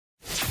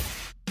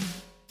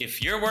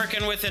if you're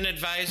working with an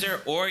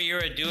advisor or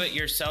you're a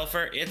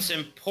do-it-yourselfer, it's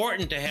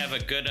important to have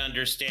a good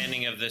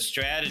understanding of the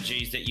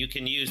strategies that you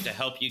can use to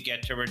help you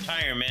get to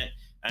retirement.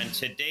 On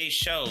today's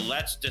show,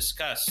 let's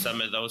discuss some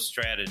of those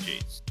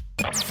strategies.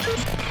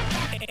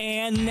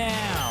 And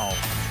now,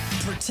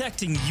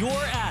 protecting your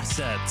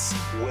assets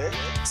with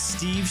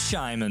Steve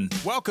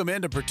Shyman. Welcome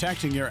into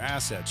Protecting Your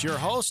Assets. Your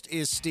host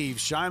is Steve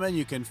Shyman.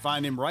 You can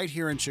find him right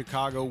here in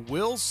Chicago.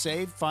 Will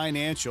Save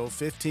Financial,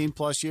 15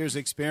 plus years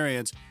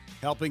experience,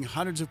 helping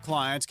hundreds of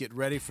clients get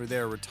ready for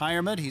their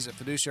retirement. He's a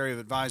fiduciary of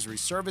advisory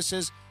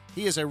services.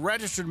 He is a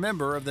registered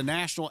member of the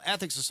National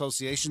Ethics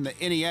Association, the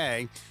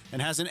NEA, and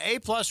has an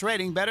A-plus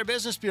rating, Better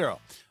Business Bureau.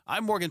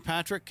 I'm Morgan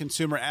Patrick,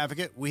 consumer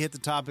advocate. We hit the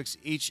topics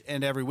each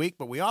and every week,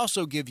 but we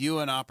also give you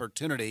an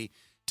opportunity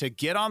to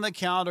get on the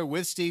calendar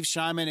with Steve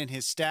Shyman and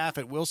his staff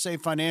at Will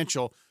Save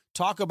Financial,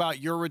 talk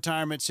about your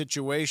retirement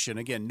situation.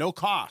 Again, no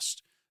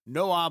cost,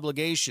 no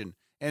obligation,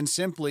 and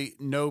simply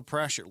no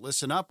pressure.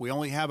 Listen up. We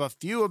only have a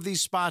few of these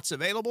spots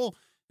available,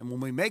 and when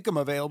we make them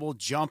available,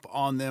 jump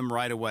on them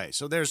right away.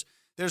 So there's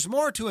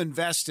more to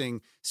investing,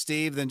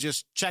 Steve, than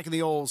just checking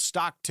the old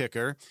stock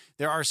ticker.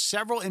 There are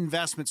several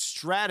investment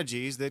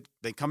strategies that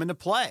they come into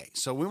play.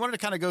 So we wanted to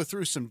kind of go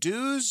through some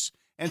do's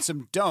and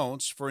some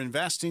don'ts for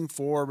investing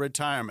for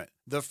retirement.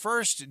 The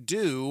first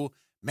do,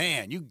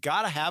 man, you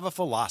got to have a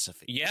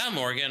philosophy. Yeah,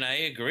 Morgan,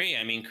 I agree.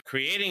 I mean,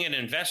 creating an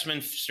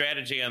investment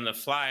strategy on the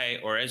fly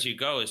or as you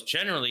go is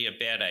generally a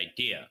bad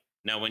idea.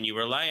 Now, when you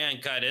rely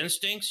on gut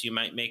instincts, you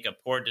might make a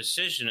poor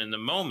decision in the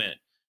moment.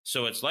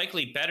 So it's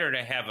likely better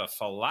to have a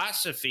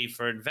philosophy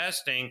for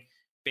investing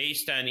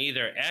based on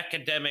either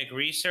academic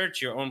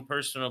research, your own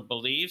personal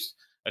beliefs,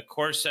 a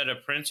core set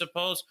of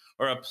principles,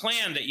 or a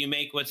plan that you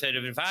make with an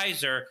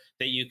advisor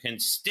that you can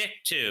stick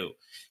to.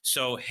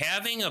 So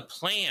having a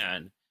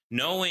plan,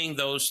 knowing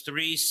those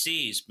 3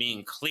 C's,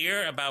 being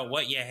clear about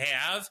what you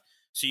have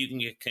so you can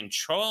get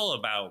control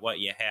about what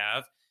you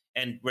have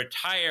and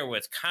retire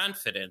with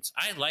confidence.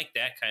 I like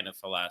that kind of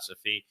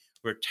philosophy.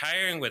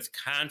 Retiring with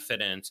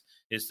confidence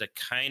is the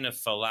kind of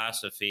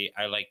philosophy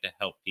I like to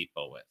help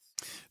people with.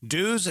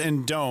 Do's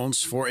and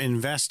don'ts for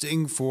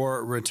investing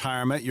for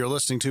retirement. You're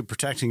listening to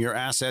Protecting Your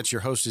Assets.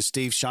 Your host is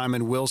Steve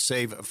Shyman, Will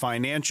Save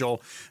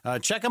Financial.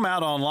 Check them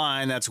out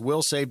online. That's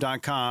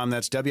willsave.com.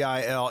 That's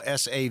WILSAVE.com.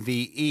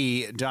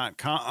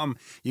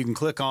 You can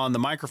click on the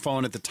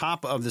microphone at the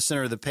top of the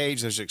center of the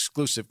page. There's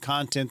exclusive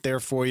content there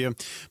for you.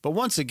 But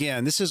once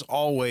again, this is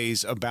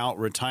always about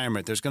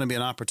retirement. There's going to be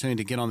an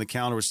opportunity to get on the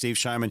calendar with Steve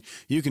Shyman.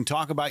 You can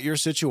talk about your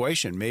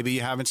situation. Maybe you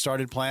haven't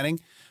started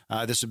planning.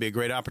 This would be a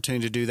great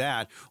opportunity to do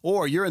that.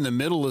 Or you're in the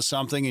middle of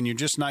something and you're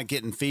just not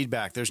getting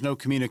feedback. There's no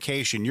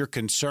communication. You're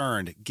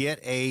concerned.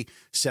 Get a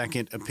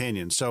second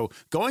opinion. So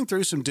going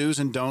through some do's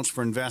and don'ts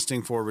for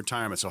investing for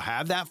retirement. So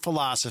have that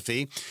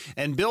philosophy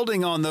and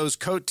building on those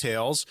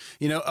coattails,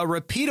 a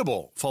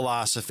repeatable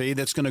philosophy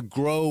that's going to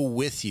grow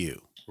with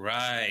you.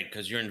 Right,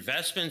 because your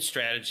investment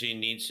strategy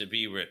needs to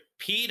be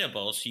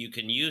repeatable so you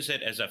can use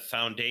it as a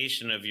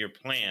foundation of your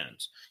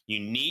plans. You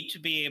need to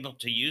be able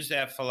to use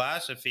that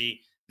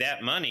philosophy,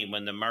 that money,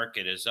 when the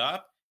market is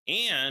up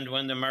and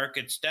when the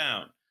market's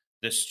down.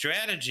 The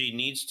strategy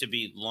needs to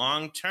be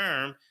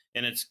long-term,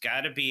 and it's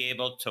got to be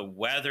able to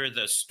weather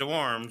the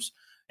storms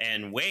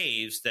and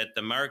waves that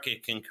the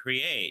market can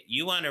create.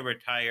 You want to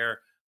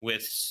retire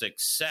with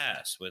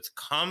success, with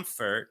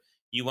comfort.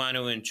 You want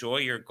to enjoy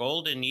your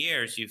golden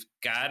years. You've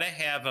got to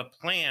have a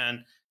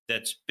plan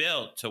that's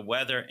built to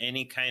weather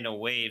any kind of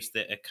waves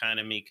the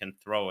economy can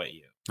throw at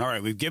you. All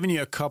right, we've given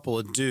you a couple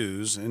of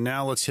do's, and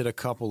now let's hit a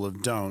couple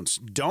of don'ts.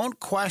 Don't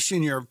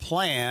question your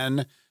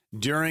plan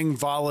during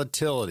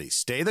volatility.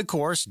 Stay the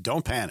course.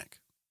 Don't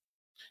panic.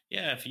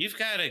 Yeah, if you've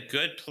got a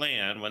good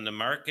plan when the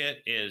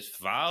market is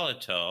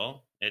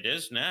volatile, it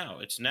is now.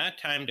 It's not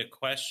time to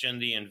question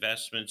the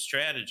investment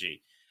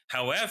strategy.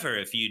 However,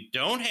 if you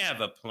don't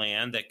have a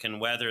plan that can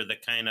weather the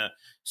kind of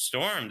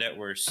storm that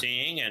we're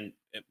seeing, and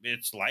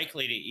it's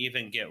likely to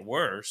even get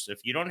worse, if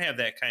you don't have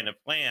that kind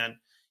of plan,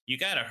 you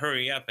got to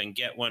hurry up and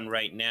get one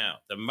right now.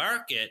 The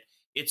market,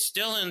 it's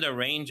still in the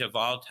range of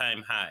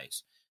all-time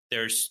highs.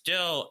 There's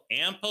still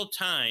ample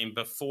time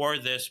before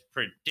this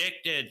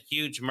predicted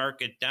huge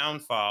market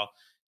downfall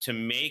to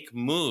make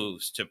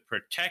moves to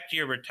protect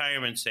your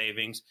retirement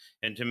savings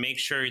and to make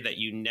sure that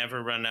you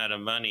never run out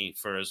of money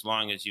for as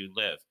long as you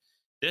live.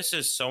 This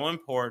is so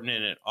important,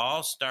 and it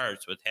all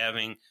starts with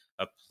having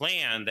a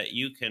plan that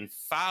you can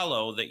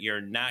follow that you're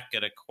not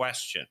going to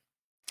question.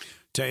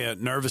 Tell you,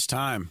 nervous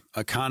time,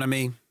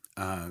 economy,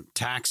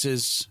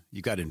 taxes,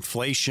 you got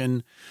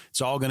inflation. It's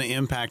all going to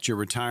impact your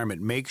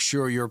retirement. Make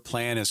sure your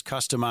plan is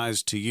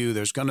customized to you.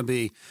 There's going to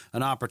be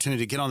an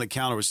opportunity to get on the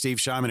calendar with Steve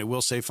Shyman at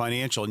Will Save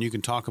Financial, and you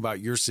can talk about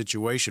your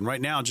situation.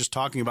 Right now, just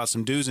talking about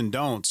some do's and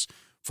don'ts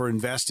for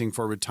investing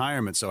for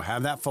retirement. So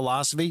have that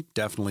philosophy,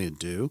 definitely a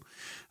do.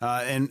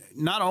 And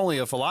not only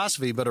a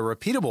philosophy, but a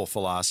repeatable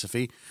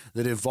philosophy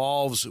that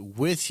evolves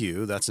with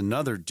you. That's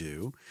another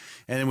do.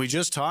 And then we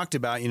just talked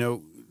about,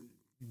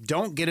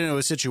 don't get into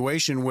a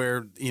situation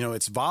where,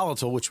 it's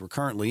volatile, which we're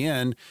currently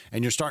in,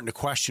 and you're starting to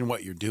question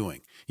what you're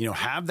doing.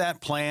 Have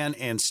that plan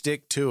and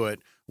stick to it.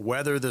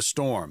 Weather the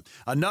storm.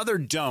 Another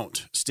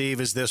don't,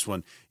 Steve, is this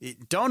one.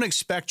 Don't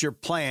expect your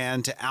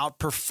plan to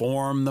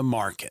outperform the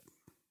market.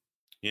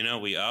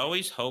 We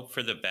always hope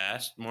for the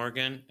best,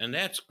 Morgan, and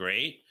that's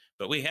great,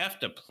 but we have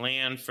to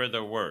plan for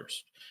the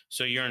worst.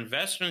 So your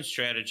investment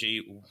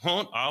strategy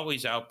won't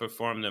always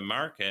outperform the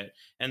market,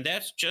 and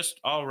that's just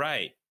all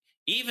right.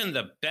 Even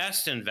the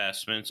best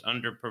investments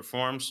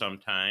underperform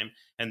sometime,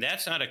 and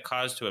that's not a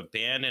cause to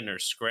abandon or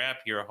scrap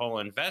your whole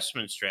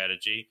investment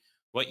strategy.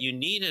 What you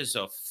need is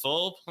a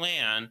full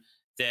plan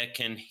that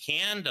can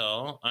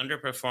handle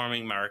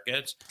underperforming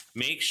markets,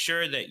 make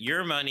sure that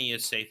your money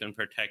is safe and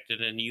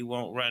protected and you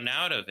won't run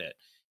out of it.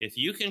 If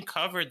you can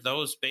cover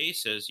those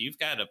bases, you've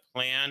got a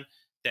plan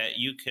that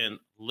you can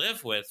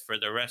live with for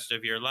the rest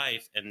of your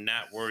life and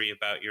not worry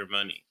about your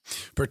money.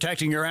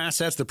 Protecting Your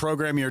Assets, the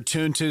program you're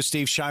tuned to.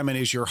 Steve Shyman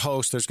is your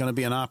host. There's going to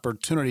be an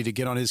opportunity to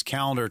get on his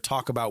calendar,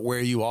 talk about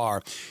where you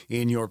are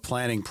in your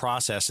planning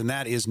process. And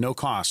that is no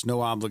cost,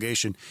 no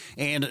obligation,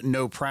 and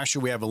no pressure.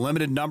 We have a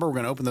limited number. We're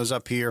going to open those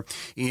up here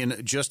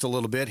in just a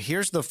little bit.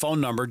 Here's the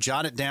phone number.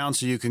 Jot it down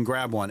so you can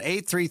grab one.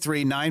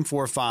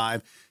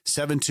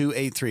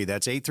 833-945-7283.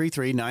 That's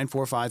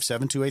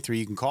 833-945-7283.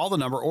 You can call the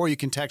number or you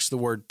can text the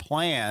word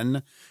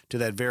plan to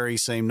that very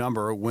same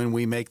number when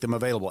we make them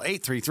available.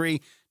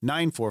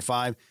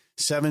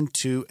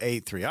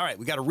 833-945-7283. All right,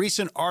 we got a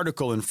recent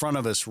article in front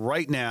of us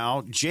right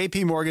now,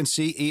 JP Morgan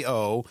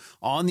CEO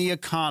on the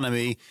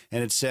economy,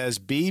 and it says,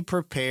 be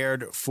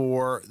prepared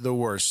for the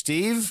worst.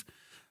 Steve,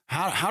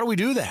 how do we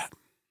do that?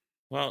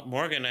 Well,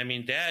 Morgan,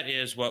 that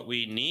is what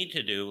we need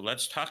to do.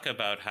 Let's talk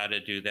about how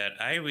to do that.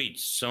 I read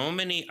so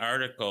many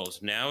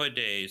articles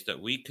nowadays that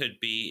we could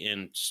be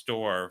in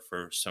store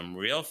for some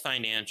real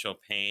financial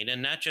pain,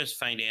 and not just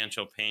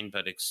financial pain,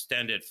 but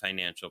extended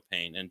financial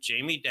pain. And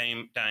Jamie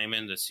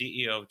Dimon, the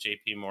CEO of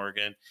JP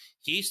Morgan,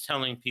 he's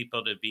telling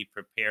people to be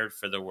prepared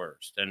for the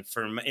worst. And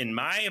in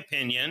my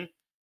opinion,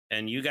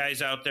 and you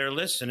guys out there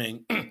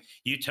listening,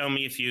 you tell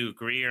me if you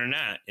agree or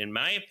not. In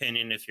my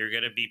opinion, if you're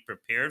going to be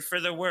prepared for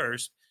the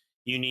worst,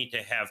 you need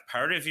to have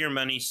part of your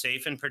money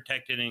safe and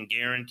protected and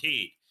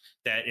guaranteed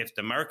that if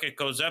the market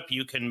goes up,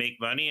 you can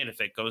make money. And if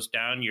it goes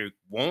down, you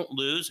won't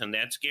lose. And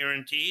that's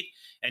guaranteed.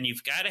 And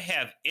you've got to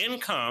have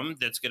income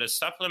that's going to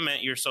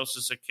supplement your Social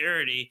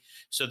Security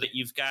so that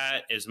you've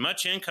got as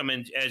much income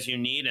as you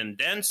need and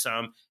then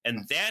some.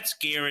 And that's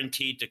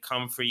guaranteed to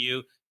come for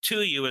you,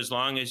 to you, as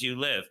long as you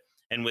live.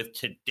 And with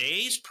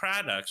today's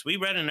products, we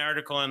read an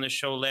article on the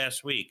show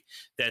last week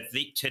that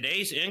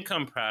today's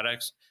income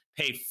products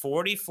pay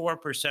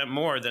 44%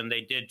 more than they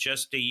did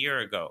just a year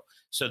ago.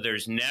 So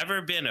there's never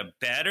been a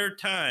better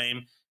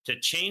time to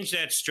change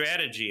that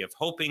strategy of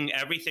hoping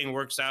everything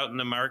works out in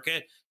the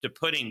market to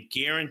putting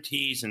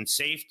guarantees and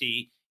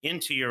safety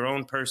into your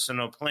own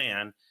personal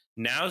plan.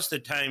 Now's the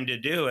time to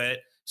do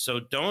it.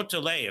 So don't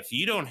delay. If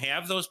you don't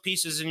have those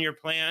pieces in your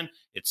plan,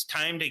 it's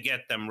time to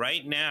get them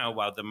right now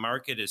while the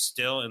market is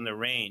still in the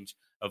range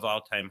of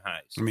all-time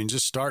highs.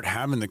 Just start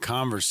having the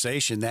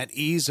conversation, that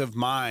ease of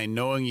mind,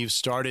 knowing you've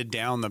started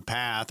down the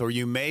path, or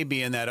you may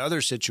be in that other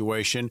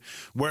situation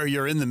where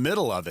you're in the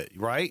middle of it,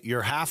 right?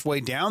 You're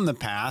halfway down the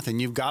path and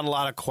you've got a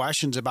lot of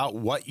questions about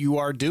what you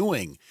are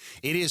doing.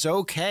 It is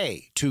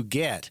okay to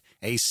get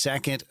a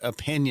second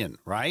opinion,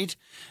 right?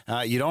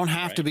 You don't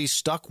have to be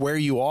stuck where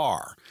you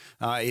are.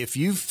 If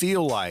you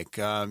feel like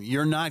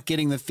you're not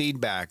getting the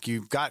feedback,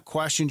 you've got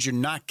questions, you're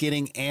not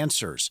getting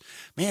answers,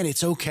 man,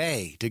 it's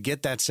okay to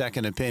get that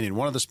second opinion.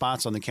 One of the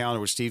spots on the calendar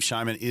with Steve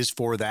Shyman is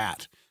for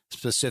that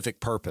specific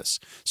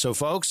purpose. So,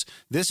 folks,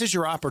 this is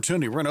your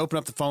opportunity. We're going to open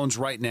up the phones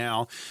right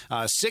now.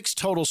 6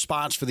 total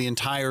spots for the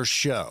entire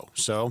show.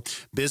 So,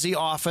 busy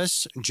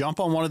office, jump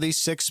on one of these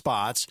 6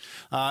 spots.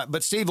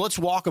 But, Steve, let's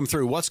walk them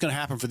through. What's going to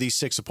happen for these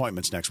 6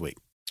 appointments next week?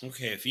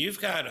 Okay, if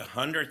you've got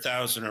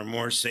 $100,000 or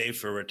more saved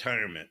for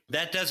retirement,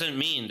 that doesn't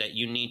mean that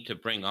you need to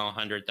bring all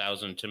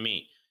 $100,000 to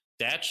me.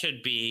 That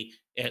should be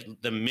at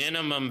the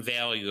minimum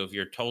value of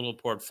your total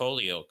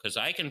portfolio, because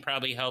I can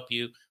probably help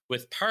you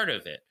with part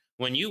of it.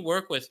 When you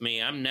work with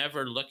me, I'm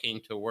never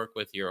looking to work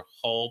with your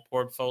whole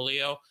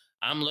portfolio.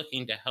 I'm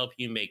looking to help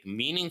you make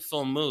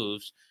meaningful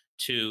moves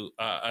to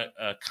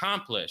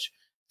accomplish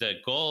the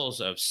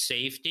goals of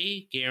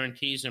safety,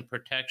 guarantees and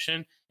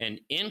protection, and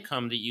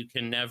income that you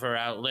can never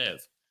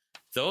outlive.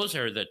 Those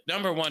are the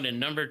number 1 and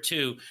number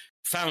 2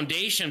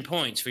 foundation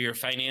points for your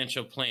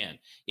financial plan.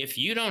 If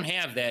you don't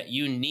have that,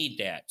 you need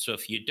that. So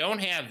if you don't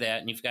have that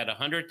and you've got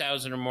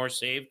 $100,000 or more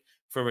saved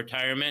for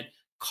retirement,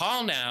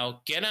 call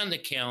now, get on the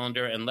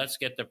calendar, and let's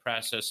get the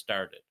process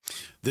started.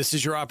 This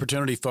is your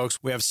opportunity, folks.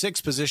 We have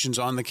 6 positions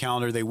on the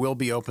calendar. They will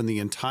be open the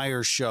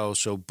entire show.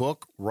 So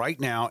book right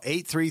now,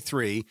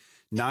 833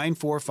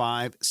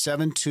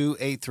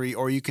 833-945-7283,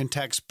 or you can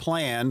text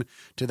PLAN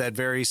to that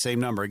very same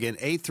number. Again,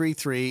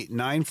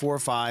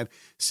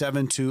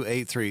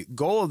 833-945-7283.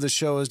 Goal of the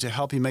show is to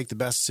help you make the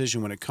best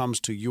decision when it comes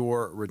to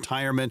your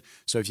retirement.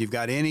 So if you've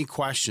got any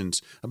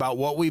questions about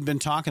what we've been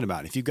talking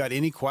about, if you've got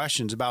any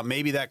questions about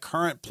maybe that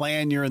current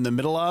plan you're in the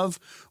middle of,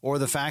 or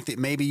the fact that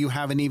maybe you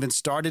haven't even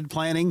started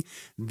planning,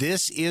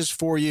 this is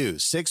for you.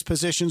 6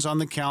 positions on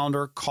the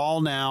calendar.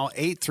 Call now,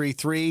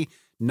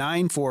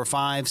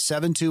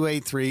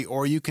 833-945-7283,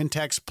 or you can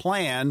text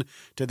PLAN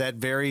to that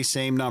very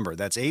same number.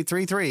 That's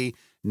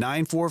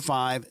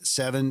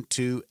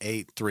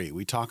 833-945-7283.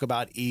 We talk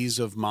about ease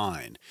of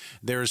mind.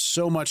 There's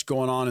so much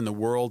going on in the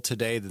world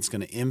today that's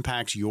going to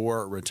impact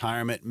your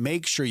retirement.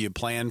 Make sure you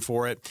plan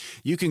for it.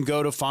 You can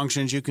go to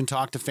functions, you can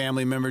talk to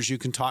family members, you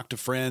can talk to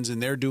friends,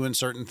 and they're doing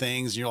certain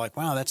things, and you're like,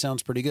 wow, that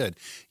sounds pretty good.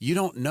 You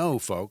don't know,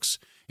 folks.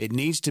 It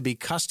needs to be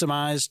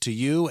customized to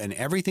you, and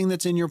everything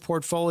that's in your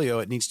portfolio,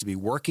 it needs to be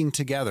working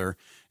together,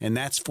 and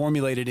that's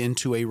formulated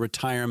into a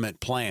retirement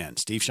plan.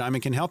 Steve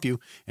Shyman can help you,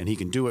 and he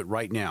can do it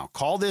right now.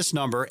 Call this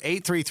number,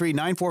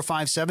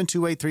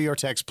 833-945-7283, or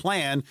text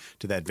PLAN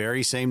to that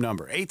very same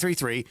number,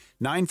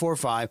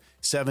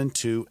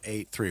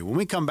 833-945-7283. When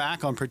we come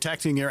back on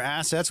Protecting Your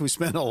Assets, we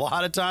spend a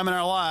lot of time in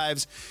our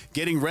lives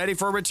getting ready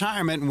for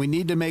retirement, and we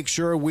need to make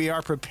sure we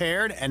are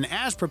prepared and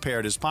as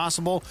prepared as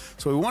possible.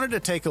 So we wanted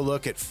to take a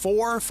look at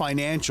 4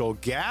 financial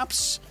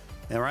gaps,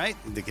 all right,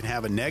 that can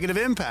have a negative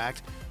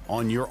impact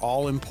on your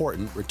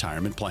all-important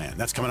retirement plan.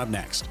 That's coming up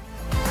next.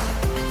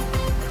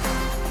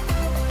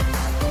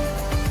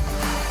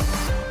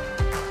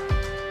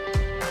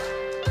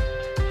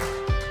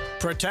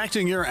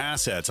 Protecting Your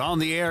Assets on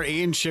the air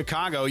in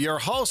Chicago. Your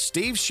host,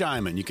 Steve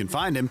Shyman. You can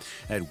find him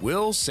at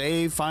Will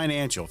Save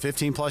Financial.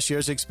 15-plus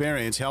years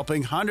experience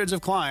helping hundreds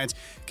of clients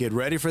get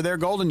ready for their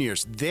golden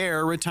years,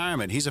 their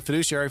retirement. He's a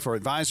fiduciary for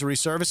advisory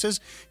services.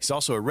 He's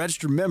also a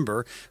registered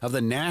member of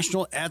the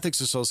National Ethics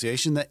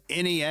Association, the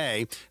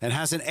NEA, and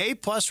has an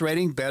A-plus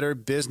rating, Better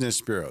Business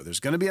Bureau.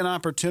 There's going to be an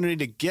opportunity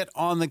to get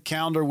on the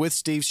calendar with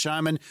Steve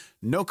Shyman.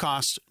 No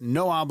cost,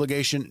 no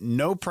obligation,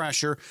 no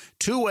pressure.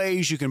 2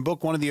 ways you can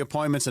book one of the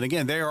appointments. And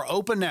again, they are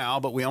open now,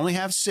 but we only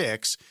have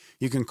 6.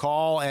 You can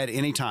call at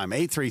any time,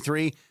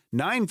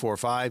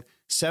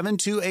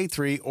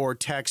 833-945-7283, or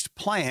text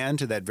PLAN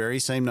to that very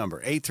same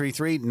number,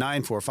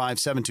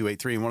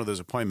 833-945-7283. And one of those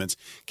appointments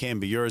can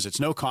be yours. It's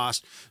no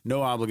cost,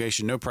 no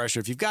obligation, no pressure.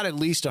 If you've got at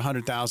least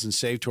 $100,000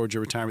 saved towards your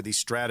retirement, these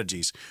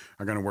strategies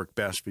are going to work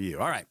best for you.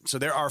 All right, so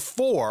there are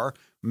 4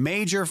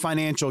 major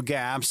financial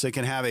gaps that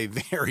can have a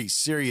very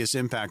serious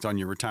impact on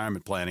your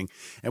retirement planning.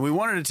 And we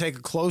wanted to take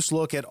a close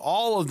look at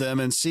all of them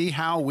and see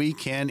how we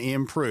can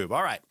improve.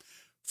 All right,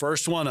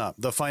 first one up,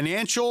 the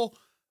financial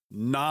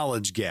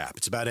knowledge gap.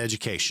 It's about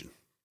education.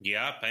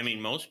 Yep. I mean,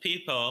 most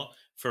people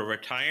for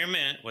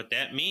retirement, what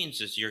that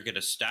means is you're going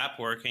to stop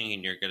working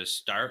and you're going to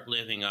start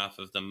living off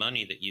of the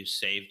money that you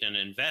saved and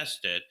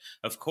invested.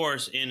 Of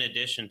course, in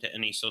addition to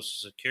any Social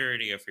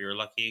Security, if you're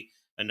lucky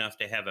enough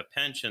to have a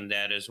pension,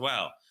 that as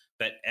well.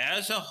 But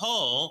as a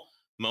whole,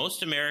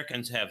 most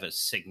Americans have a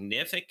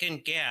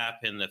significant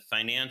gap in the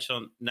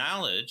financial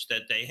knowledge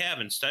that they have.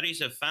 And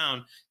studies have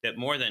found that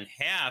more than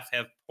half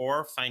have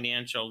poor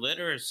financial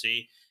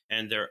literacy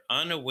and they're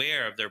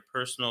unaware of their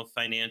personal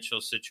financial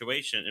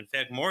situation. In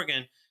fact,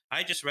 Morgan,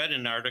 I just read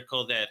an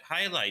article that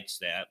highlights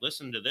that.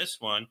 Listen to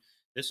this one.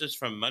 This is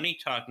from Money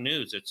Talk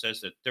News. It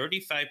says that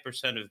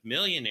 35% of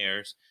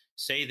millionaires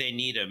say they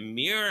need a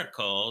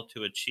miracle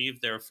to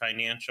achieve their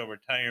financial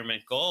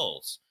retirement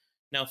goals.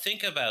 Now,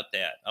 think about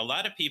that. A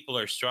lot of people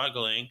are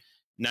struggling.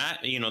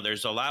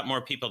 There's a lot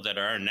more people that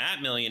are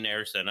not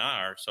millionaires than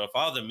are. So if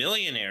all the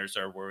millionaires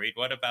are worried,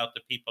 what about the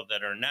people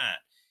that are not?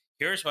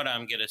 Here's what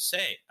I'm going to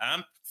say.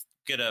 I'm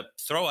going to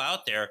throw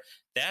out there,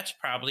 that's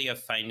probably a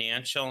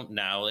financial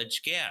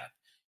knowledge gap.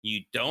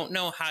 You don't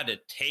know how to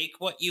take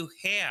what you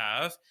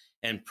have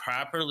and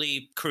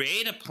properly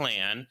create a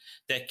plan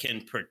that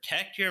can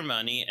protect your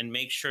money and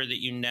make sure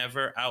that you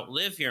never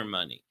outlive your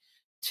money.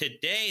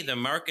 Today, the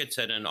market's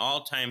at an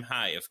all-time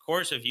high. Of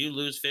course, if you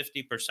lose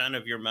 50%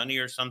 of your money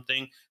or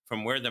something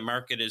from where the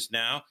market is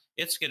now,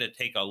 it's going to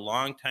take a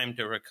long time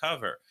to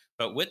recover.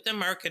 But with the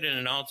market at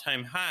an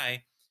all-time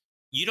high,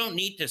 you don't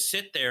need to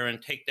sit there and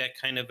take that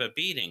kind of a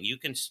beating. You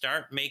can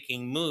start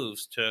making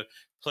moves to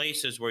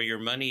places where your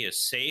money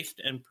is safe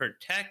and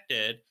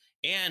protected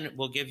and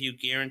will give you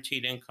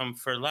guaranteed income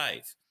for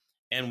life.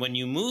 And when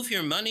you move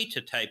your money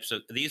to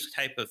these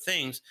type of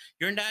things,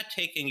 you're not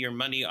taking your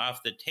money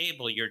off the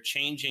table. You're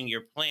changing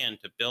your plan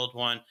to build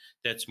one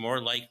that's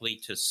more likely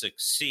to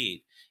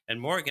succeed.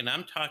 And Morgan,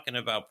 I'm talking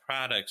about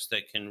products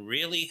that can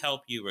really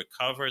help you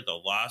recover the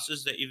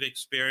losses that you've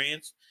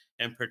experienced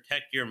and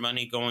protect your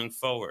money going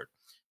forward.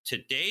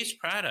 Today's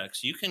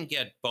products, you can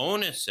get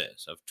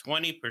bonuses of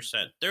 20%,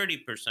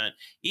 30%,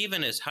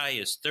 even as high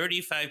as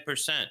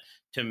 35%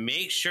 to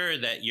make sure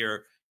that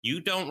you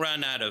don't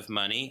run out of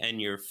money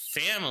and your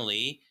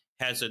family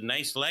has a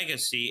nice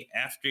legacy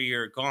after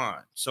you're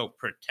gone. So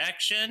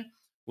protection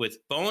with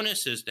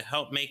bonuses to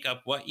help make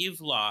up what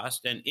you've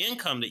lost and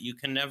income that you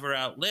can never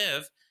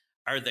outlive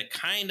are the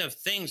kind of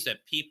things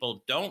that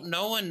people don't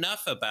know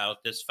enough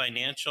about, this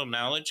financial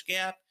knowledge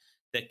gap,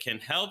 that can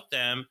help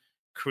them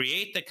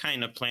create the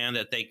kind of plan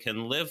that they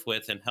can live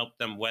with and help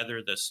them weather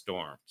the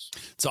storms.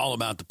 It's all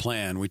about the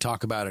plan. We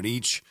talk about it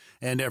each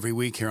and every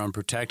week here on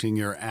Protecting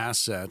Your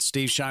Assets.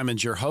 Steve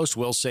Shyman's your host,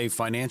 Will Save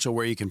Financial,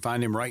 where you can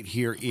find him right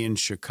here in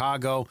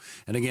Chicago.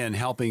 And again,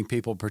 helping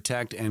people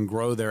protect and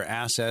grow their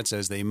assets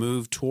as they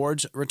move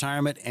towards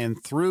retirement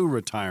and through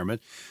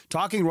retirement.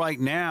 Talking right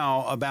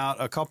now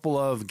about a couple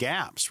of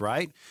gaps,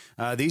 right?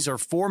 These are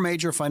 4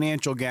 major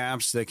financial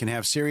gaps that can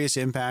have serious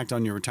impact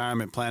on your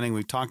retirement planning.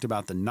 We've talked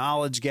about the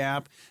knowledge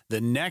gap. The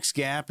next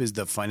gap is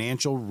the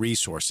financial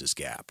resources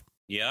gap.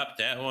 Yep,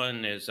 that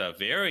one is a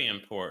very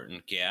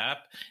important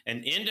gap.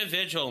 An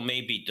individual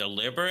may be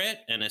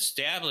deliberate and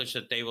establish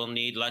that they will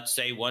need, let's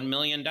say, $1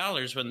 million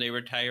when they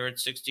retire at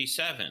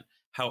 67.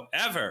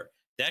 However,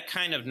 that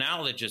kind of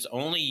knowledge is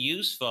only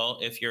useful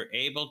if you're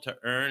able to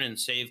earn and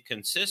save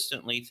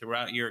consistently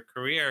throughout your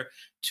career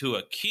to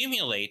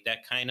accumulate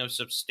that kind of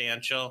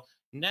substantial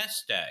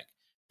nest egg.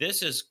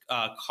 This is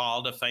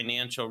called a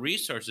financial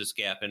resources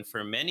gap, and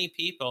for many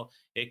people,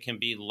 it can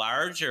be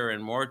larger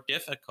and more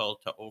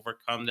difficult to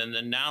overcome than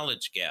the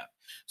knowledge gap.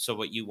 So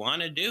what you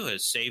want to do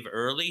is save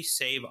early,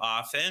 save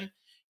often,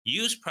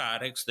 use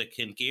products that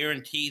can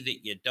guarantee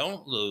that you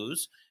don't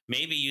lose,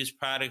 maybe use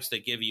products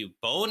that give you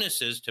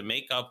bonuses to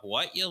make up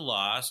what you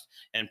lost,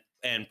 and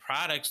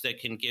products that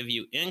can give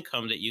you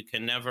income that you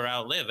can never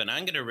outlive. And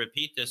I'm going to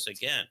repeat this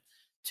again.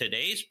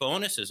 Today's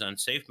bonuses on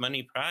safe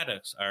money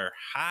products are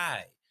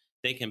high.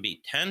 They can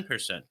be 10%,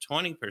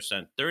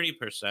 20%,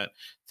 30%,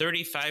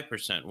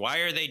 35%. Why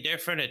are they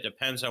different? It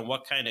depends on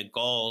what kind of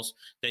goals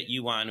that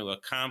you want to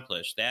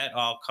accomplish. That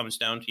all comes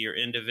down to your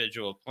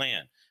individual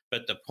plan.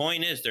 But the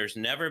point is, there's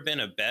never been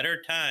a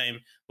better time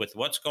with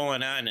what's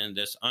going on in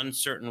this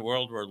uncertain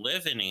world we're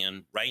living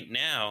in right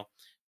now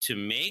to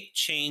make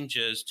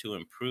changes to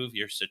improve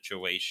your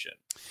situation.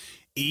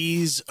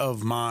 Ease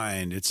of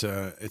mind. It's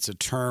a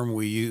term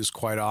we use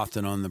quite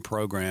often on the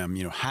program.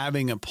 You know,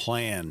 having a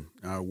plan,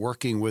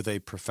 working with a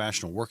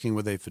professional, working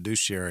with a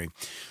fiduciary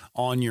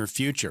on your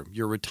future,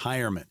 your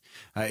retirement.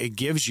 It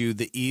gives you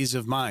the ease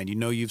of mind. You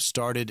know, you've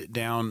started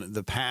down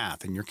the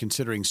path and you're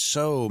considering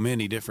so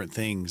many different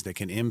things that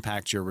can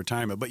impact your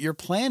retirement, but you're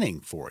planning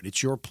for it.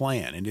 It's your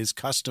plan. It is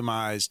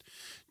customized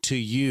to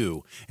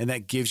you, and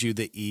that gives you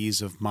the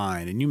ease of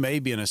mind. And you may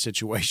be in a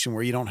situation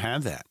where you don't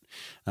have that.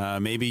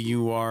 Maybe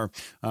you are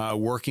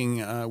working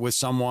with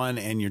someone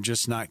and you're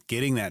just not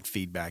getting that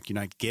feedback. You're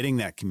not getting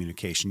that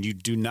communication. You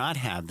do not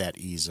have that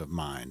ease of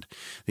mind.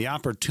 The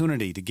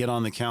opportunity to get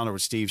on the calendar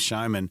with Steve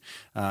Shyman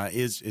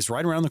is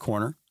right around the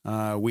corner.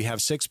 We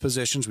have 6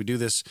 positions. We do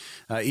this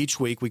each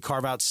week. We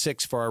carve out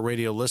 6 for our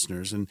radio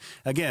listeners. And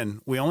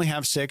again, we only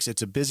have 6.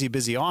 It's a busy,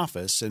 busy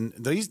office. And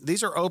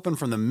these are open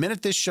from the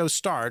minute this show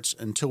starts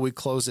until we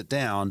close it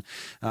down.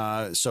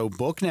 So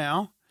book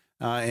now.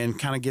 And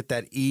kind of get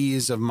that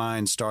ease of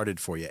mind started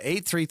for you.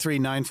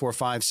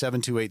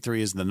 833-945-7283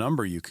 is the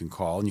number you can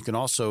call. And you can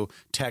also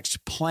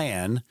text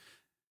PLAN,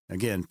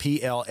 again,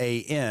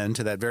 PLAN,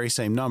 to that very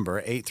same number,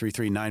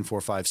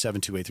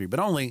 833-945-7283, but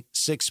only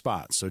 6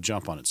 spots, so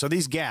jump on it. So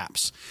these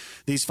gaps,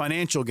 these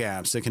financial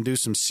gaps that can do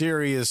some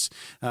serious,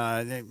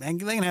 they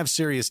can have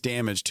serious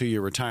damage to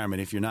your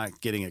retirement if you're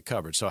not getting it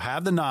covered. So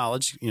have the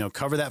knowledge,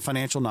 cover that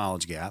financial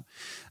knowledge gap.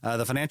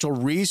 The financial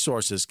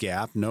resources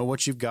gap, know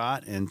what you've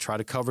got and try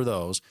to cover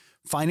those.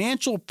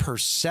 Financial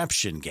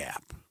perception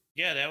gap.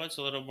 Yeah, that was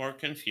a little more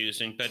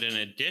confusing, but in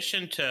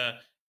addition to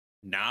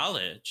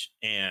knowledge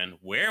and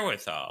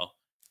wherewithal,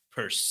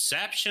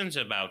 perceptions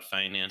about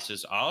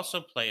finances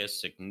also play a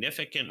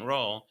significant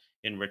role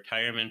in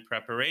retirement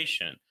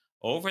preparation.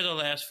 Over the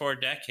last 4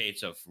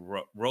 decades of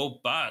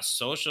robust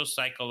social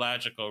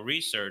psychological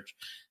research,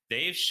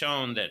 they've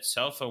shown that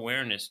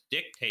self-awareness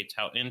dictates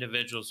how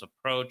individuals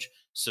approach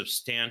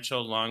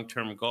substantial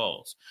long-term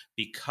goals.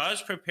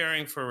 Because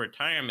preparing for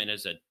retirement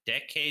is a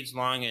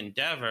decades-long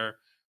endeavor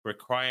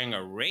requiring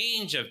a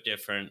range of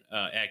different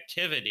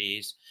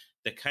activities,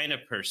 the kind of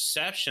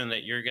perception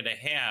that you're going to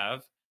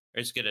have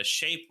is going to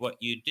shape what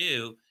you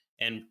do.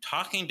 And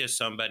talking to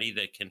somebody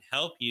that can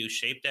help you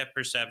shape that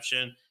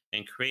perception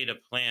and create a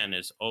plan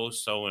is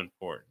so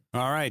important.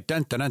 All right.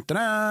 Dun, dun, dun, dun,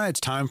 dun. It's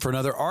time for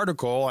another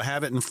article. I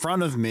have it in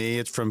front of me.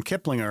 It's from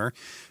Kiplinger.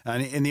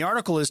 And the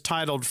article is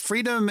titled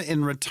Freedom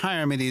in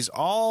Retirement is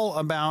All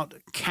About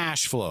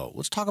Cash Flow.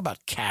 Let's talk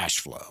about cash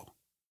flow.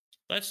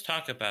 Let's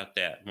talk about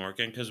that,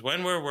 Morgan, because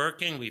when we're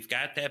working, we've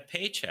got that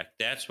paycheck.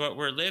 That's what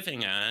we're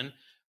living on.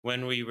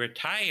 When we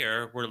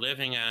retire, we're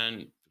living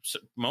on,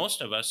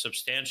 most of us,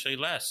 substantially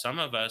less. Some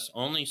of us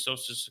only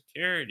Social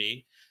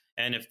Security.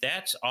 And if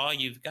that's all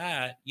you've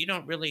got, you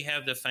don't really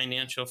have the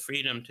financial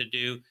freedom to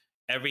do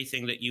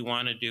everything that you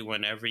want to do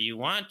whenever you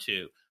want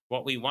to.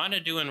 What we want to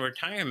do in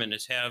retirement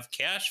is have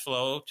cash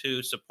flow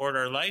to support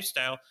our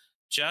lifestyle,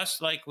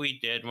 just like we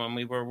did when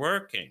we were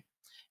working.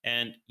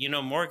 And,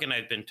 Morgan,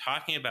 I've been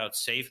talking about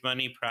safe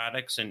money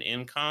products and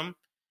income.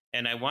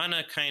 And I want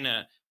to kind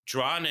of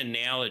draw an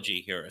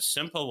analogy here, a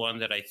simple one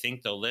that I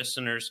think the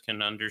listeners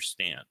can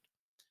understand.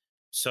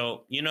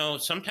 So,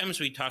 sometimes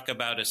we talk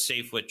about a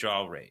safe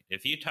withdrawal rate.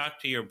 If you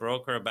talk to your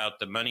broker about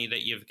the money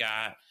that you've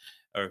got,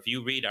 or if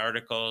you read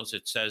articles,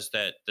 it says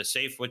that the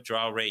safe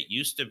withdrawal rate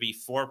used to be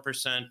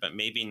 4%, but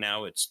maybe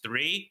now it's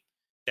 3%.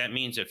 That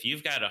means if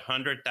you've got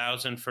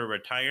 $100,000 for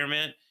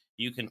retirement,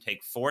 you can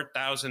take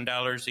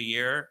 $4,000 a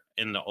year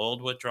in the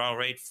old withdrawal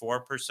rate,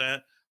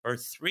 4%, or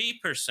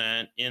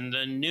 3% in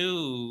the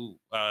new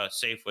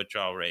safe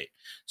withdrawal rate.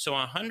 So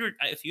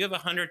if you have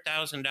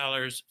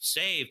 $100,000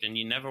 saved and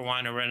you never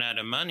want to run out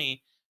of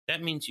money,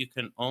 that means you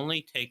can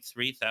only take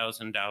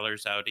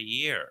 $3,000 out a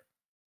year.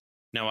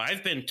 Now,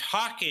 I've been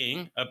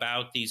talking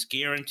about these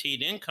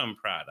guaranteed income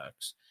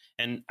products,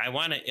 and I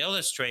want to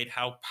illustrate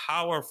how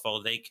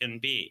powerful they can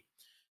be.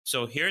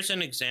 So here's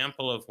an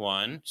example of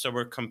one. So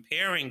we're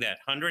comparing that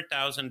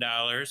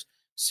 $100,000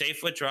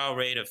 safe withdrawal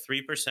rate of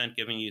 3%,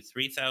 giving you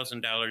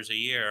 $3,000 a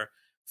year,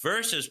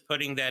 versus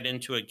putting that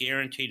into a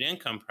guaranteed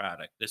income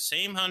product. The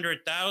same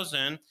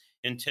 $100,000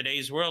 in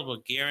today's world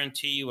will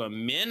guarantee you a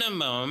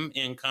minimum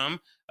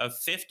income of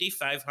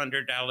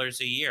 $5,500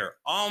 a year,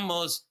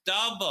 almost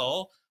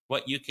double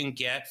what you can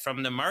get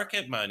from the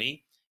market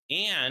money.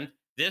 And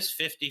this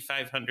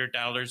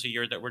 $5,500 a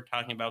year that we're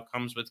talking about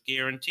comes with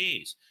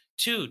guarantees.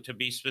 2, to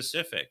be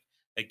specific,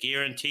 a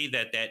guarantee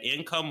that that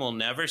income will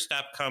never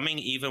stop coming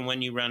even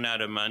when you run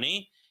out of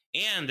money,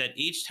 and that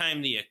each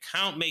time the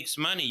account makes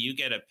money, you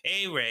get a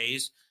pay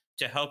raise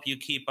to help you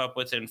keep up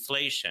with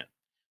inflation.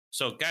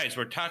 So guys,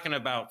 we're talking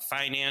about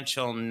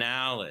financial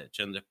knowledge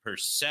and the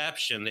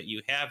perception that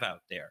you have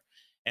out there.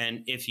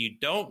 And if you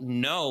don't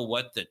know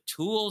what the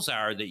tools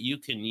are that you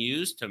can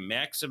use to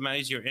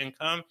maximize your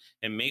income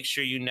and make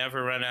sure you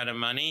never run out of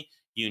money,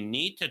 you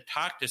need to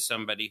talk to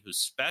somebody who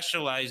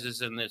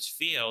specializes in this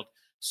field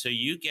so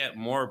you get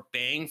more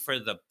bang for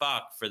the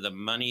buck for the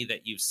money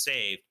that you've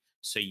saved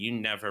so you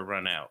never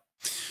run out.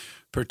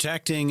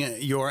 Protecting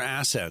Your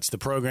Assets, the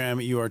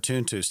program you are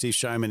tuned to. Steve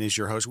Shyman is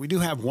your host. We do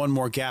have one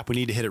more gap. We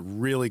need to hit it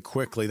really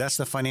quickly. That's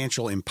the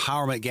financial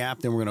empowerment gap.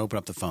 Then we're going to open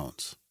up the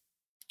phones.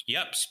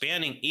 Yep.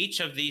 Spanning each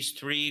of these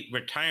 3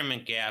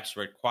 retirement gaps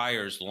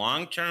requires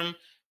long-term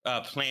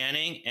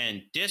planning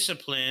and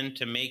discipline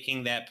to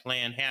making that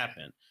plan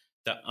happen.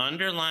 The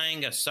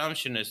underlying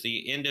assumption is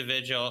the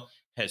individual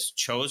has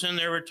chosen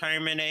their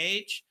retirement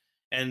age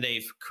and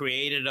they've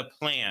created a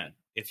plan.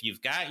 If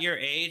you've got your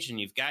age and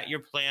you've got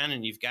your plan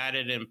and you've got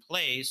it in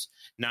place,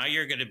 now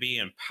you're going to be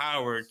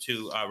empowered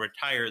to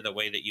retire the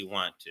way that you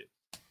want to.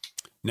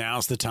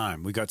 Now's the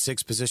time. We got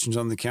 6 positions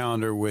on the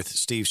calendar with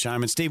Steve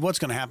Shyman. Steve, what's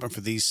going to happen for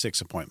these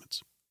 6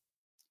 appointments?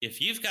 If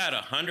you've got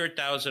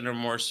 $100,000 or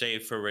more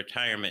saved for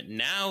retirement,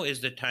 now is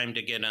the time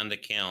to get on the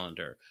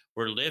calendar.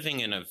 We're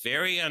living in a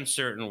very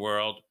uncertain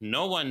world.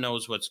 No one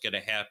knows what's going to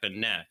happen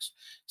next.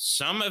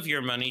 Some of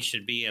your money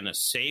should be in a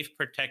safe,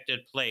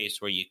 protected place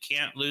where you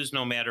can't lose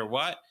no matter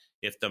what.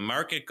 If the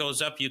market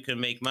goes up, you can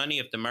make money.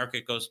 If the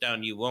market goes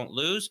down, you won't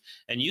lose.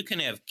 And you can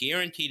have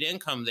guaranteed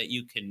income that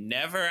you can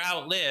never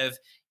outlive,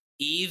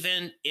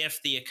 even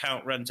if the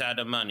account runs out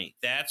of money.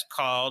 That's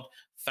called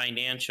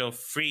financial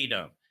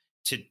freedom.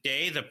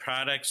 Today, the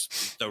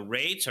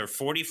rates are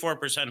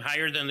 44%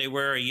 higher than they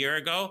were a year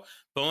ago.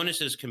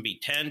 Bonuses can be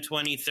 10,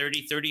 20,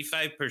 30,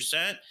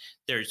 35%.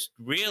 There's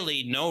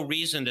really no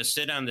reason to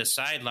sit on the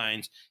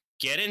sidelines.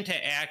 Get into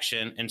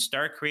action and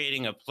start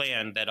creating a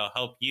plan that'll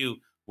help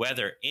you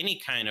weather any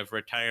kind of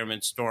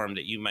retirement storm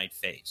that you might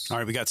face. All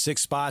right, we got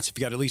 6 spots. If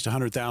you got at least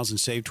 $100,000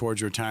 saved towards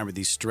your retirement,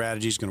 these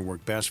strategies are going to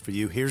work best for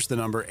you. Here's the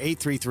number,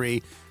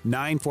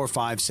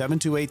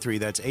 833-945-7283.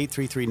 That's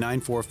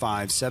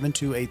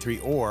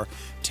 833-945-7283. Or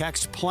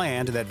text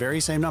PLAN to that very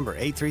same number,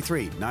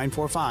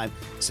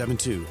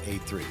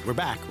 833-945-7283. We're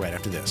back right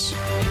after this.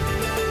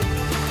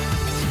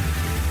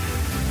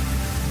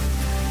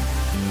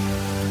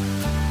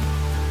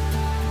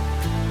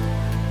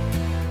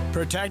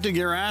 Protecting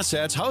Your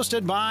Assets,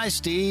 hosted by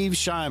Steve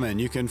Shyman.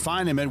 You can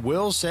find him at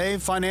Will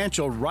Save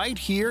Financial right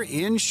here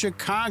in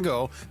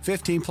Chicago.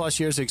 15-plus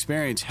years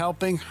experience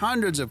helping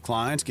hundreds of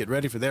clients get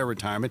ready for their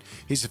retirement.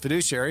 He's a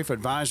fiduciary for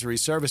advisory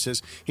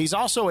services. He's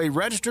also a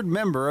registered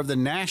member of the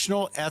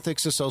National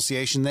Ethics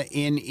Association, the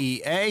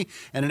NEA,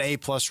 and an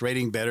A-plus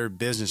rating Better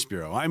Business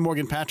Bureau. I'm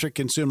Morgan Patrick,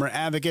 consumer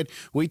advocate.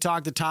 We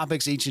talk the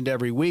topics each and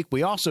every week.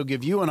 We also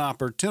give you an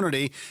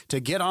opportunity to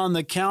get on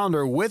the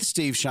calendar with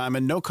Steve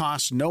Shyman. No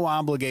cost, no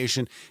obligation.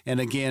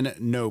 And again,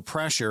 no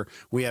pressure.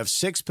 We have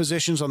 6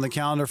 positions on the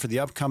calendar for the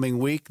upcoming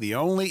week. The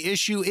only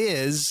issue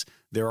is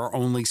there are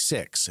only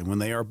 6. And when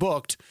they are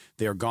booked,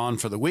 they are gone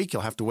for the week.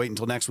 You'll have to wait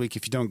until next week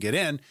if you don't get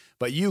in.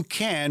 But you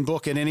can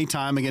book at any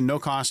time. Again, no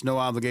cost, no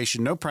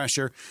obligation, no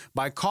pressure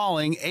by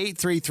calling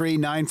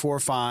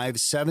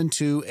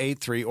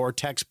 833-945-7283 or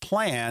text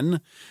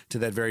PLAN to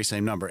that very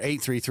same number,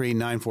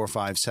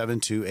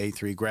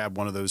 833-945-7283. Grab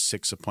one of those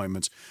 6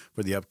 appointments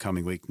for the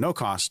upcoming week. No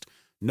cost,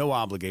 no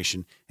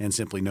obligation, and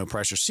simply no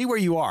pressure. See where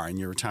you are in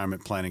your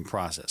retirement planning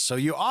process. So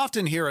you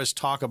often hear us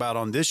talk about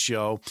on this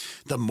show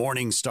the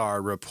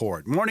Morningstar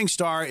Report.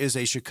 Morningstar is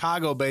a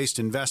Chicago-based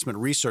investment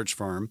research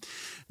firm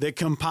that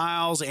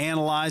compiles,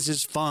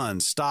 analyzes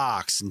funds,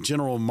 stocks, and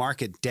general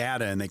market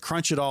data, and they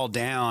crunch it all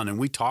down, and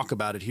we talk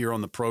about it here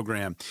on the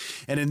program.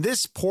 And in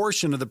this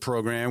portion of the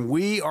program,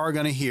 we are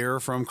going to hear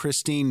from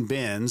Christine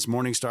Benz,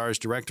 Morningstar's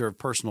Director of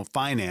Personal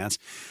Finance.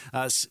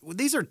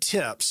 These are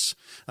tips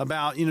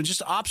about,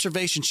 just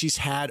observations she's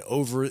had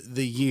over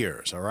the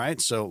years, all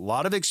right? So a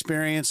lot of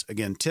experience,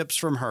 again, tips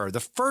from her. The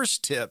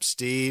first tip,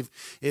 Steve,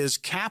 is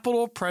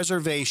capital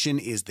preservation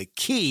is the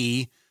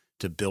key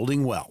to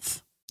building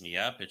wealth.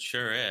 Yep, it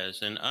sure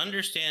is. And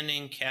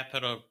understanding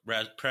capital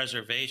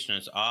preservation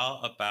is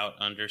all about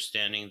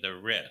understanding the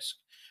risk.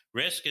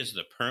 Risk is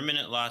the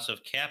permanent loss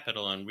of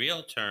capital in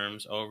real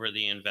terms over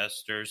the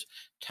investor's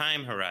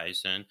time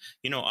horizon.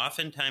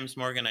 Oftentimes,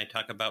 Morgan, I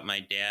talk about my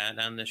dad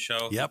on the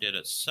show. Yep. Who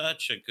did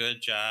such a good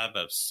job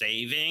of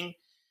saving,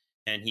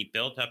 and he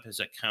built up his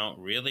account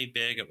really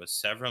big. It was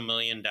several $1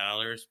 million.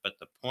 But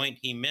the point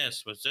he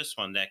missed was this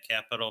one, that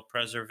capital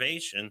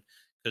preservation,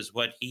 because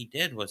what he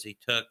did was he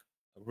took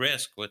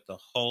risk with the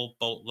whole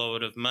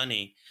boatload of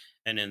money.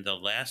 And in the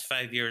last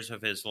 5 years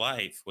of his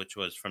life, which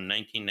was from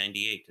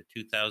 1998 to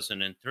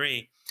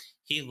 2003,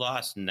 he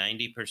lost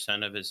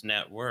 90% of his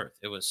net worth.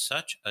 It was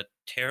such a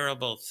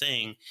terrible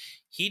thing.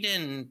 He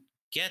didn't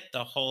get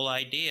the whole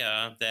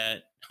idea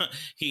that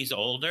he's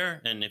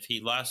older, and if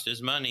he lost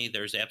his money,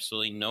 there's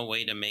absolutely no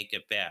way to make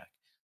it back.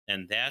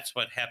 And that's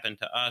what happened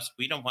to us.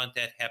 We don't want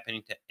that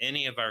happening to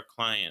any of our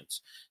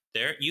clients.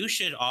 You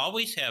should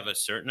always have a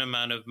certain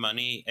amount of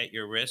money at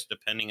your wrist,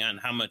 depending on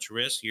how much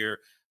risk you're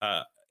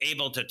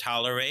able to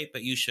tolerate,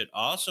 but you should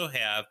also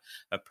have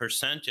a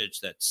percentage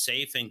that's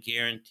safe and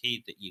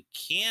guaranteed that you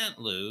can't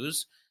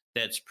lose,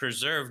 that's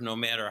preserved no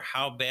matter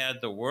how bad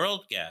the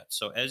world gets.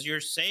 So as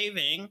you're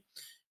saving,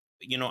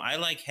 I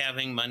like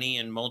having money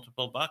in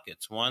multiple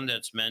buckets, one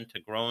that's meant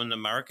to grow in the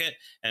market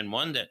and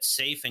one that's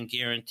safe and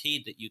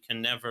guaranteed that you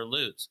can never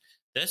lose.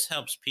 This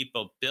helps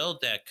people build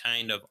that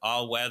kind of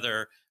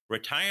all-weather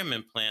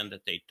retirement plan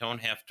that they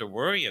don't have to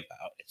worry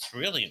about. It's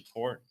really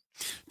important.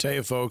 Tell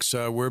you, folks,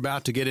 we're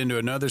about to get into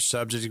another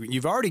subject.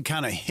 You've already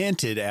kind of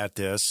hinted at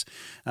this,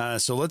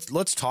 so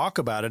let's talk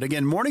about it.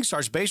 Again,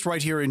 Morningstar's based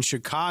right here in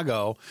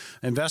Chicago,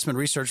 investment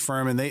research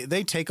firm, and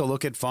they take a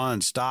look at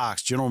funds,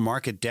 stocks, general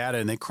market data,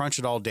 and they crunch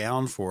it all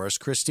down for us.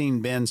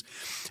 Christine Benz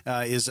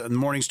is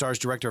Morningstar's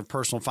Director of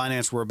Personal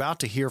Finance. We're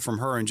about to hear from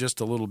her in just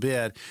a little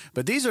bit,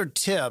 but these are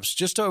tips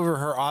just over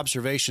her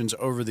observations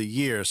over the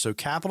years. So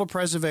capital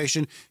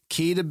preservation,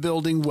 key to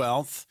building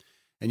wealth.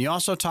 And you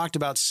also talked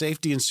about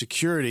safety and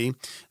security,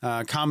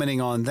 commenting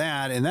on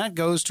that. And that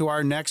goes to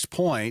our next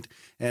point.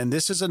 And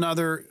this is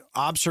another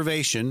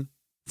observation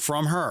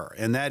from her.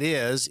 And that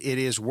is, it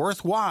is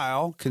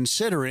worthwhile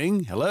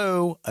considering,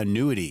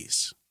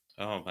 annuities.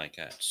 Oh, my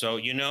God. So,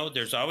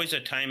 there's always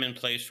a time and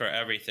place for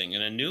everything.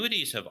 And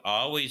annuities have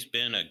always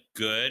been a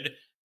good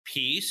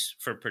piece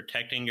for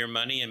protecting your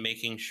money and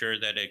making sure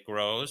that it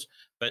grows.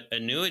 But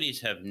annuities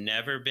have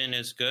never been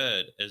as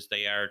good as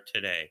they are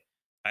today.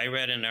 I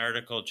read an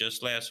article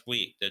just last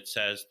week that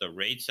says the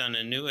rates on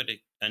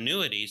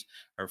annuities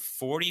are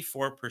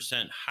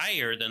 44%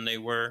 higher than they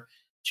were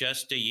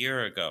just a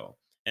year ago.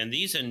 And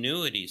these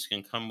annuities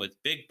can come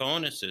with big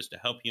bonuses to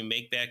help you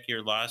make back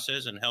your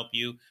losses and help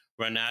you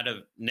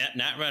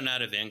not run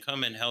out of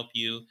income and help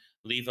you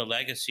leave a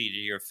legacy to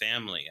your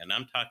family. And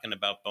I'm talking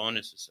about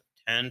bonuses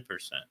of 10%,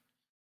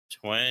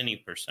 20%,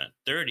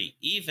 30%,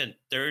 even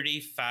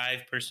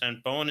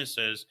 35%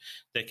 bonuses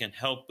that can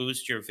help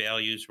boost your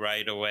values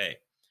right away.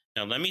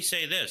 Now, let me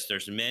say this.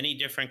 There's many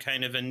different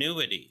kind of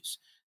annuities.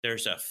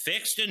 There's a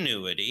fixed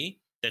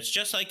annuity that's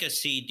just like a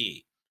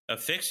CD. A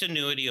fixed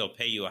annuity will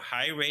pay you a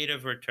high rate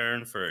of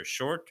return for a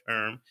short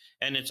term,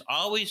 and it's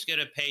always going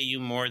to pay you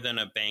more than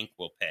a bank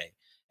will pay.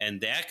 And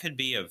that could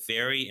be a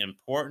very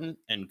important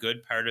and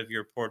good part of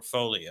your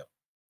portfolio.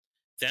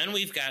 Then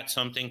we've got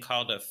something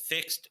called a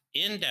fixed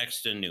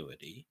indexed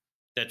annuity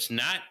that's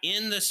not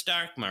in the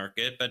stock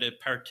market, but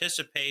it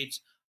participates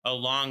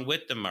along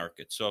with the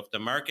market. So if the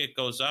market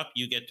goes up,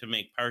 you get to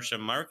make partial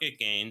market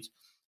gains.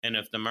 And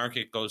if the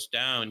market goes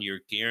down,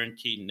 you're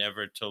guaranteed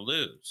never to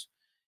lose.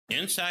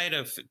 Inside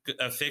of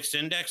a fixed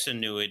index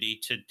annuity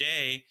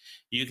today,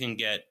 you can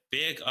get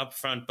big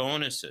upfront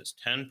bonuses,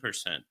 10%,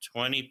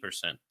 20%,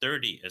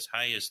 30%, as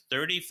high as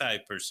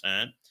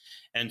 35%.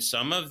 And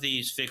some of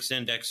these fixed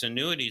index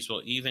annuities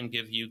will even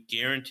give you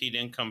guaranteed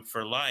income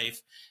for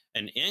life,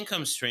 an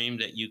income stream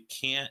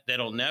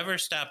that'll never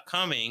stop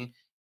coming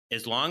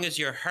as long as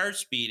your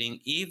heart's beating,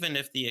 even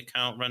if the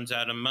account runs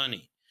out of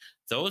money.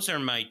 Those are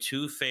my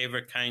two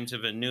favorite kinds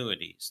of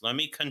annuities. Let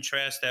me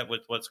contrast that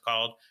with what's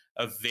called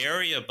a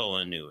variable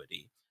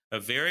annuity. A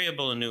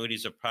variable annuity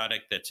is a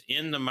product that's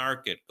in the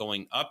market,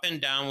 going up and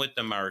down with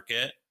the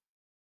market,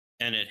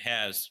 and it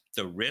has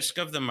the risk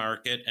of the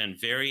market and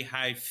very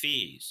high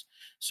fees.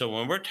 So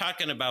when we're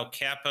talking about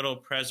capital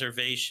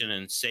preservation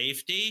and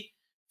safety,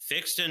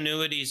 Fixed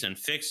annuities and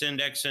fixed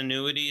index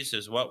annuities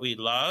is what we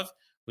love.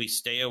 We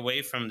stay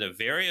away from the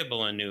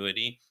variable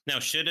annuity. Now,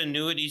 should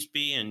annuities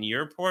be in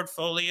your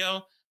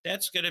portfolio?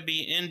 That's going to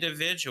be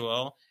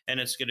individual, and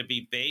it's going to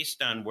be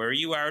based on where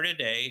you are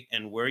today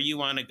and where you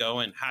want to go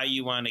and how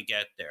you want to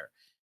get there.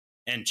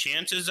 And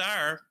chances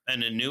are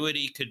an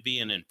annuity could be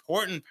an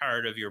important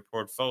part of your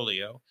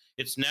portfolio.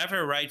 It's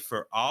never right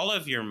for all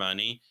of your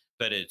money,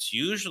 but it's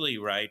usually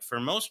right for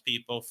most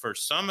people for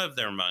some of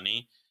their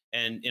money.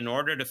 And in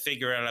order to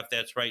figure out if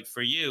that's right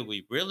for you,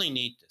 we really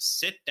need to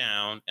sit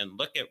down and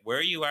look at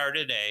where you are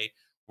today,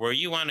 where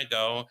you want to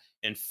go,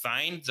 and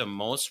find the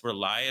most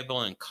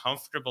reliable and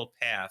comfortable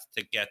path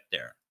to get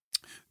there.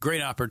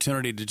 Great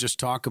opportunity to just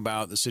talk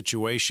about the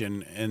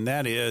situation, and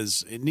that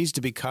is it needs to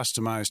be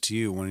customized to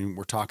you when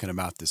we're talking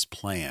about this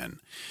plan.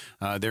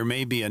 There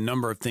may be a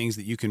number of things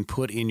that you can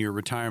put in your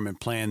retirement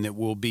plan that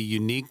will be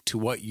unique to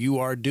what you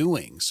are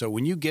doing. So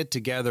when you get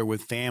together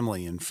with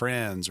family and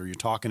friends, or you're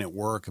talking at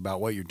work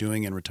about what you're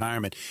doing in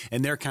retirement,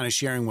 and they're kind of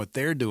sharing what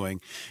they're doing,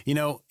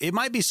 it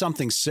might be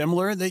something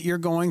similar that you're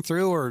going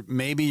through, or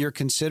maybe you're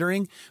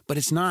considering, but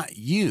it's not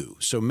you.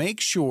 So make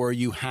sure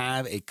you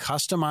have a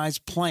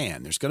customized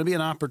plan. There's going to be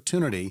an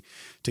opportunity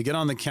to get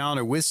on the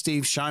calendar with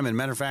Steve Shyman.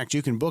 Matter of fact,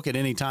 you can book it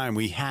anytime.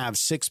 We have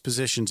 6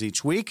 positions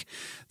each week.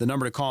 The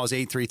number to call is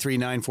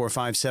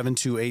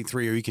 833-945-7283,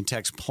 or you can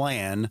text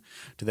PLAN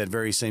to that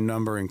very same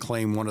number and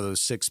claim one of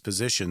those 6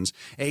 positions,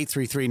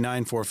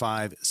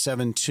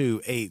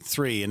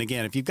 833-945-7283. And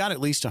again, if you've got at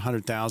least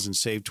 $100,000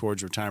 saved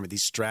towards retirement,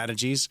 these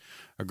strategies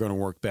are going to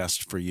work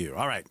best for you.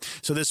 All right.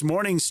 So this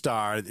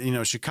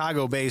Morningstar,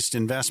 Chicago-based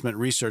investment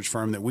research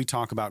firm that we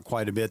talk about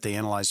quite a bit. They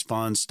analyze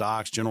funds,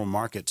 stocks, general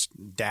markets,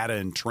 data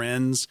and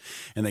trends,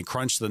 and they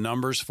crunch the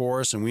numbers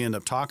for us, and we end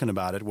up talking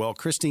about it. Well,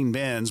 Christine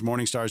Benz,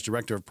 Morningstar's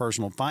Director of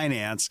Personal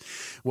Finance,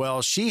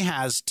 well, she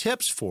has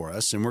tips for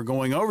us, and we're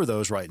going over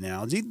those right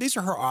now. These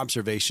are her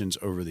observations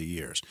over the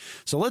years.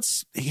 So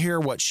let's hear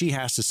what she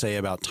has to say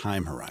about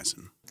time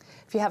horizon.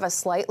 If you have a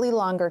slightly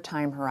longer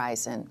time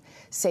horizon,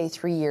 say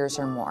 3 years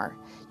or more,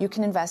 you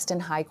can invest in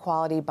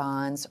high-quality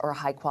bonds or a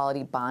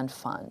high-quality bond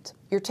fund.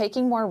 You're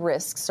taking more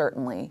risk,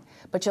 certainly,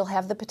 but you'll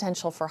have the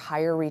potential for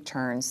higher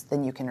returns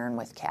than you can earn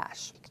with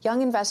cash.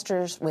 Young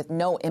investors with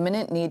no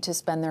imminent need to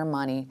spend their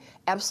money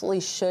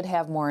absolutely should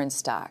have more in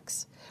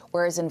stocks,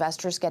 whereas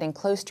investors getting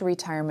close to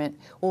retirement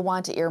will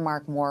want to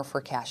earmark more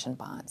for cash and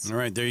bonds. All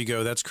right, there you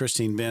go. That's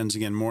Christine Benz,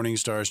 again,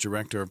 Morningstar's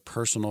Director of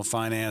Personal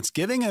Finance,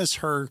 giving us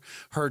her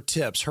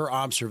tips, her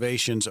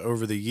observations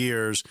over the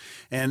years.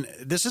 And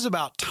this is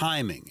about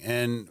timing,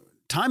 and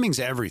timing's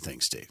everything,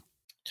 Steve.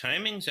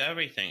 Timing's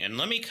everything. And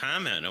let me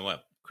comment on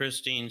what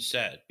Christine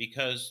said,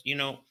 because,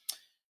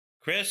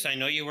 Chris, I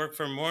know you work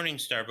for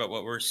Morningstar, but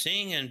what we're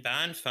seeing in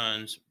bond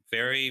funds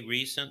very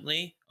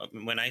recently,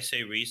 when I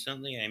say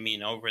recently, I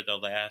mean over the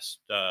last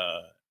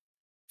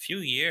few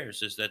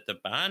years, is that the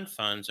bond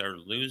funds are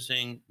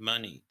losing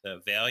money.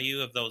 The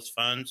value of those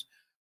funds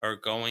are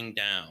going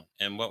down.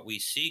 And what we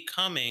see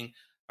coming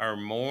are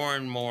more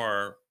and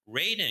more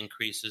rate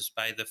increases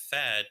by the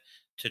Fed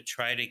to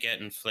try to get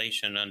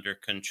inflation under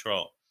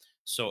control.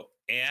 So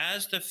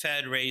as the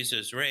Fed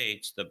raises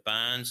rates, the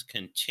bonds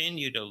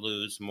continue to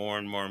lose more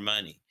and more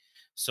money.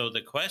 So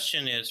the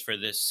question is, for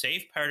this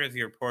safe part of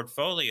your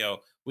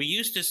portfolio, we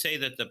used to say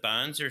that the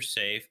bonds are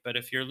safe, but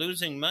if you're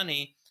losing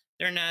money,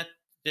 they're not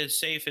as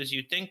safe as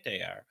you think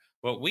they are.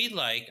 What we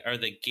like are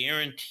the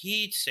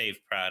guaranteed safe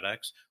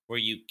products where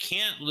you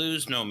can't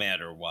lose no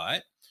matter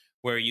what,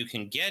 where you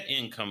can get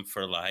income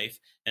for life.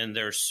 And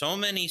there's so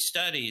many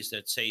studies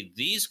that say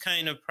these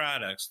kind of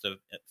products, the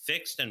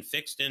fixed and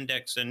fixed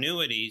index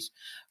annuities,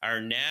 are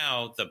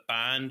now the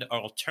bond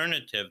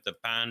alternative, the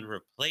bond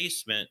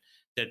replacement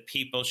that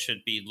people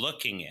should be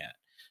looking at.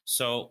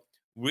 So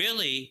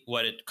really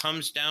what it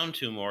comes down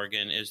to,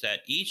 Morgan, is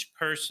that each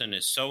person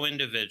is so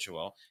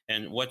individual,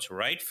 and what's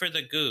right for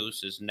the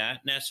goose is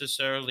not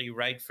necessarily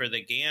right for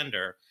the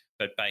gander.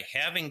 But by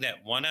having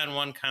that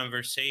one-on-one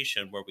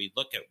conversation where we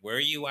look at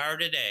where you are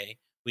today,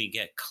 we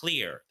get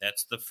clear.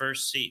 That's the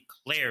first C,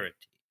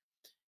 clarity.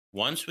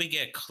 Once we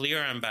get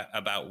clear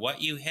about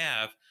what you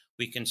have,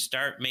 we can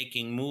start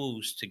making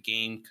moves to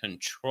gain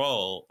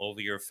control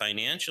over your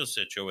financial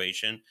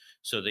situation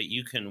so that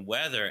you can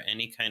weather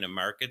any kind of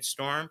market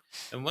storm.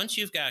 And once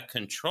you've got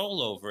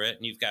control over it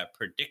and you've got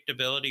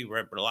predictability,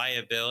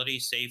 reliability,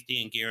 safety,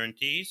 and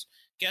guarantees,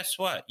 guess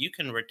what? You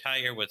can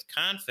retire with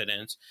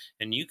confidence,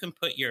 and you can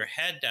put your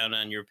head down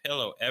on your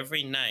pillow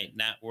every night,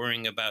 not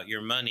worrying about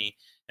your money.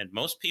 And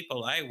most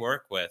people I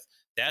work with,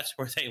 that's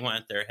where they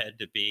want their head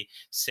to be,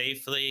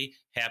 safely,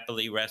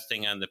 happily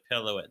resting on the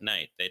pillow at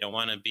night. They don't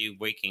want to be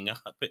waking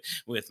up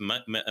with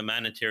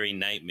monetary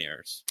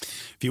nightmares.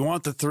 If you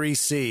want the 3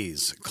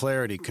 C's,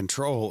 clarity,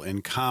 control,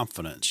 and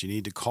confidence, you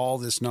need to call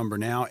this number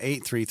now,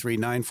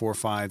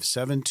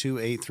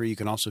 833-945-7283. You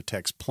can also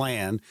text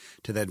PLAN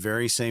to that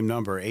very same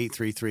number,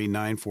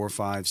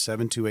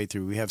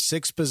 833-945-7283. We have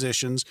 6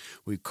 positions.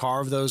 We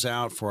carve those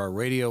out for our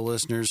radio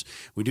listeners.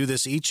 We do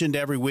this each and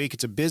every week.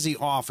 It's a busy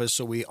office,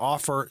 so we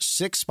offer 6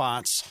 6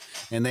 spots,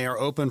 and they are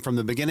open from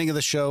the beginning of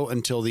the show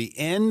until the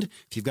end.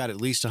 If you've got at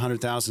least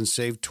 $100,000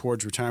 saved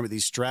towards retirement,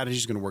 these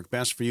strategies are going to work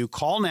best for you.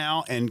 Call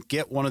now and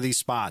get one of these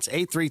spots.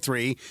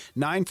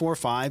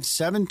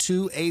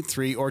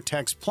 833-945-7283 or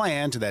text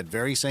PLAN to that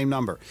very same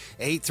number.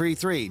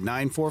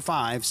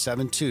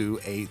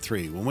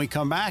 833-945-7283. When we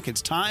come back,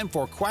 it's time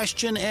for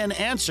question and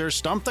answer.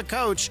 Stump the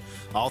Coach.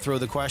 I'll throw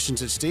the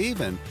questions at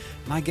Steve, and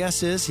my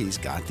guess is he's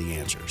got the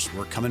answers.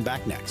 We're coming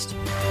back next.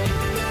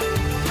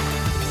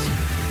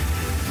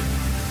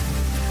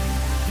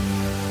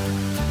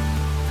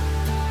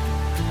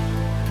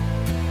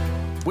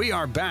 We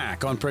are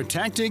back on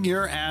Protecting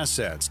Your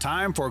Assets.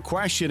 Time for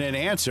question and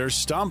answer.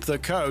 Stump the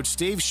Coach.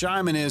 Steve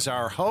Shyman is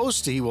our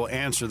host. He will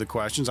answer the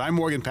questions. I'm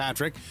Morgan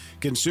Patrick,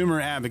 consumer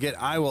advocate.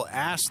 I will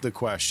ask the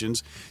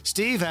questions.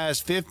 Steve has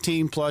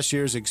 15 plus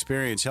years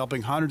experience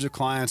helping hundreds of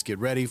clients get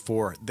ready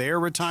for their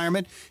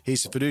retirement.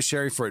 He's a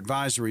fiduciary for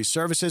advisory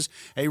services,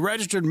 a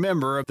registered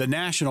member of the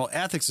National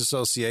Ethics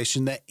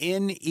Association, the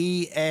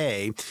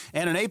NEA,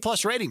 and an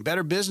A-plus rating,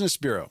 Better Business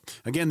Bureau.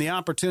 Again, the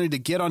opportunity to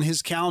get on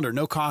his calendar.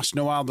 No cost,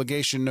 no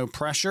obligation, no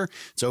pressure.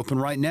 It's open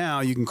right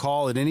now. You can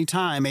call at any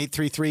time,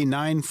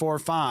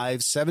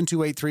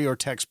 833-945-7283, or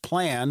text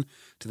PLAN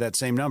to that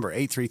same number,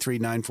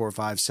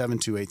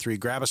 833-945-7283.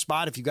 Grab a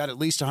spot if you've got at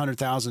least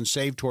 $100,000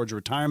 saved towards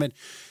retirement.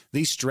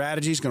 These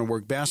strategies are going to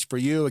work best for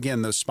you.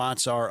 Again, those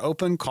spots are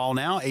open. Call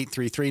now,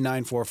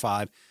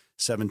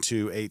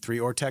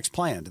 833-945-7283, or text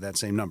PLAN to that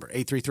same number,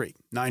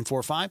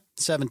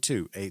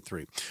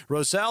 833-945-7283.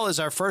 Roselle is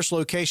our first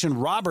location.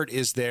 Robert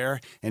is there,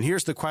 and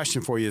here's the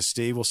question for you,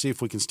 Steve. We'll see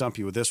if we can stump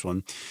you with this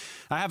one.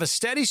 I have a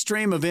steady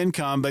stream of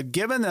income, but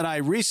given that I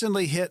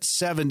recently hit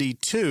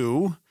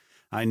 72,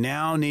 I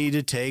now need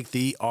to take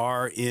the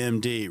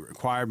RMD,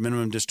 required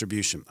minimum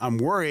distribution. I'm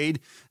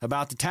worried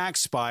about the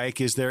tax spike.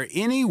 Is there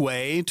any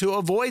way to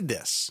avoid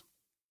this?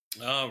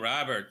 Oh,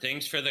 Robert,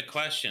 thanks for the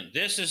question.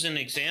 This is an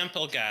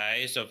example,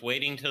 guys, of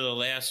waiting to the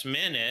last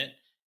minute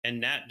and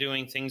not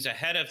doing things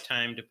ahead of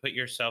time to put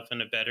yourself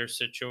in a better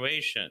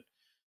situation.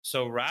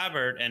 So,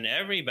 Robert and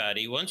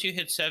everybody, once you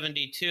hit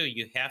 72,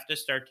 you have to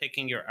start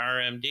taking your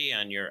RMD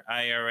on your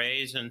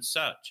IRAs and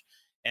such.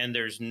 And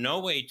there's no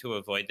way to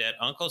avoid that.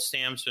 Uncle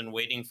Sam's been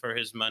waiting for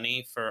his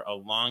money for a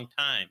long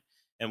time.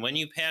 And when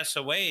you pass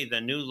away,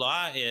 the new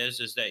law is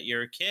that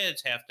your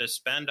kids have to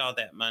spend all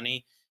that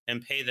money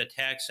and pay the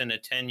tax in a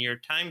 10-year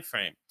time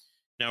frame.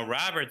 Now,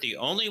 Robert, the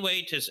only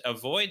way to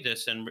avoid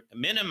this and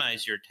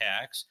minimize your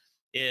tax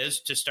is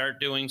to start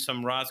doing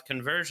some Roth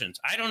conversions.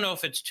 I don't know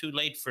if it's too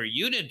late for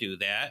you to do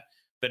that,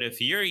 but if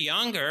you're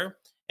younger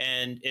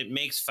and it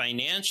makes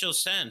financial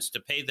sense to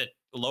pay the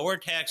lower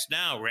tax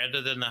now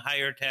rather than the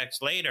higher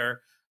tax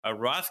later, a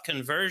Roth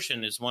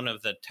conversion is one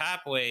of the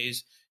top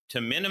ways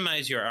to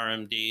minimize your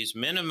RMDs,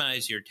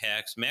 minimize your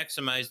tax,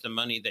 maximize the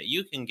money that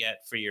you can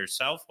get for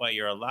yourself while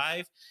you're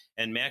alive,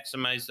 and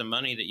maximize the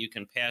money that you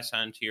can pass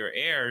on to your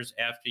heirs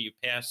after you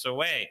pass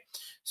away.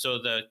 So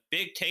the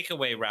big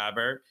takeaway,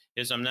 Robert,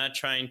 is I'm not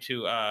trying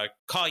to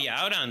call you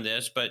out on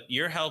this, but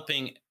you're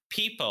helping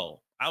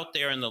people out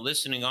there in the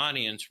listening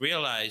audience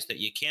realize that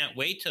you can't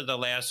wait till the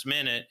last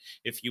minute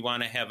if you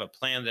want to have a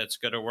plan that's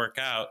going to work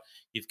out.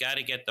 You've got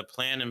to get the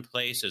plan in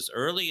place as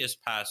early as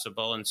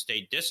possible and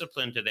stay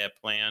disciplined to that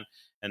plan.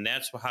 And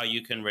that's how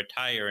you can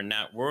retire and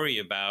not worry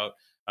about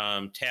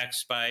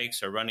tax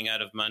spikes or running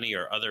out of money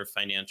or other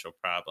financial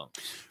problems.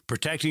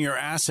 Protecting your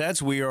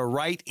assets. We are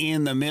right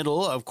in the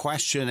middle of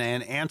question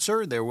and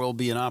answer. There will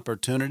be an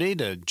opportunity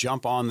to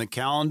jump on the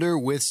calendar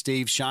with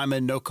Steve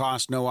Shyman. No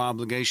cost, no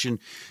obligation,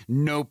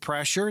 no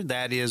pressure.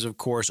 That is, of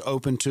course,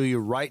 open to you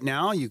right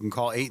now. You can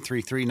call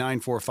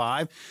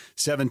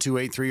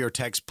 833-945-7283 or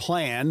text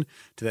PLAN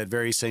to that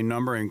very same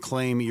number and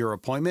claim your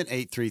appointment,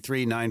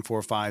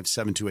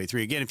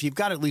 833-945-7283. Again, if you've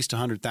got at least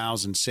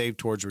 $100,000 saved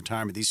towards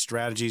retirement, these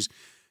strategies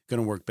going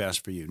to work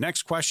best for you.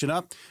 Next question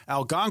up,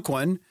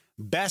 Algonquin.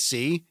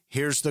 Bessie,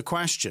 here's the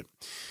question.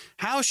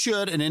 How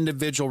should an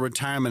individual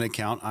retirement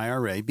account,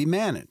 IRA, be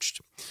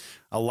managed?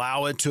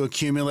 Allow it to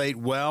accumulate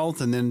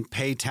wealth and then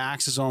pay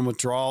taxes on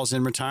withdrawals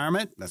in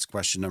retirement? That's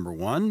question number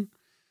one.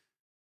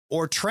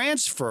 Or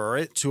transfer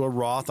it to a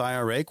Roth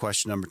IRA?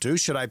 Question number two.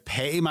 Should I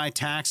pay my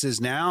taxes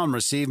now and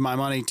receive my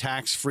money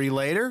tax-free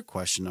later?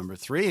 Question number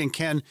three. And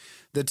can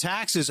the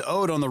taxes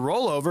owed on the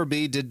rollover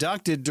be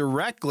deducted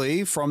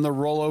directly from the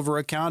rollover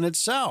account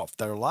itself?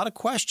 There are a lot of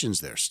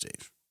questions there,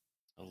 Steve.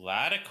 A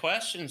lot of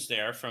questions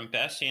there from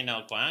Bessie and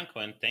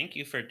Algonquin. Thank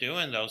you for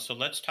doing those. So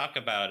let's talk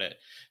about it.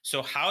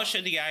 So how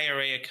should the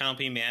IRA account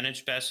be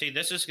managed, Bessie?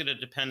 This is going to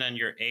depend on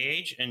your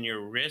age and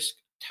your risk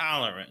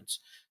tolerance.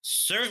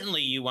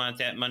 Certainly you want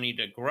that money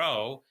to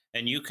grow,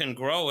 and you can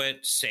grow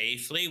it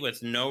safely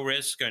with no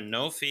risk or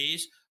no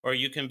fees, or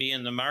you can be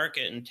in the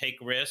market and take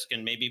risk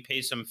and maybe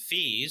pay some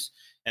fees.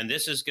 And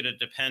this is going to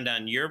depend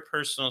on your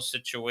personal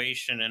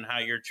situation and how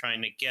you're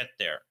trying to get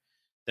there.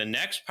 The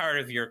next part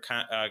of your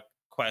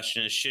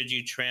question is, should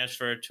you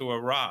transfer it to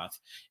a Roth?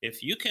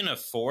 If you can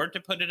afford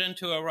to put it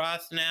into a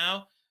Roth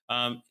now,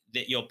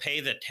 that you'll pay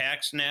the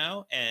tax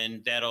now,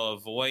 and that'll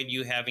avoid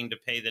you having to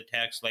pay the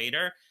tax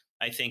later,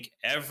 I think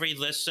every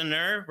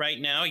listener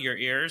right now, your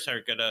ears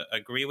are going to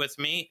agree with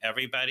me.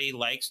 Everybody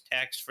likes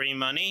tax-free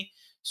money.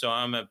 So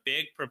I'm a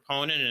big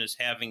proponent of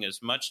having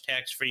as much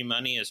tax-free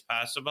money as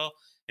possible.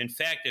 In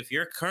fact, if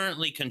you're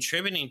currently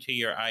contributing to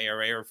your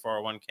IRA or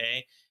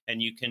 401k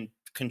and you can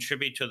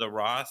contribute to the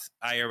Roth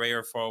IRA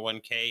or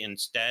 401k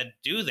instead,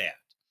 do that.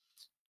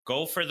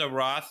 Go for the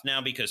Roth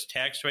now because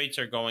tax rates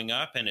are going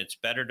up and it's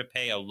better to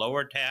pay a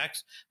lower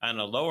tax on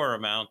a lower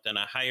amount than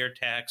a higher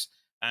tax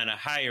on a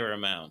higher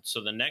amount.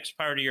 So the next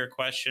part of your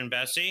question,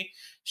 Bessie,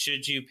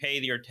 should you pay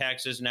your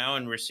taxes now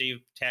and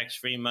receive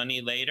tax-free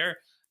money later?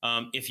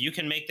 If you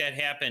can make that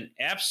happen,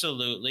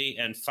 absolutely.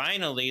 And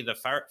finally, the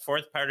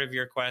fourth part of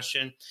your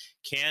question,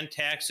 can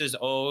taxes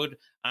owed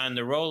on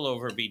the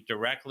rollover be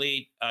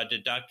directly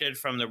deducted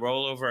from the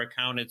rollover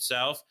account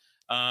itself?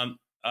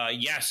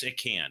 Yes, it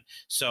can.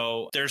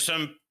 So there's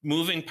some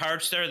moving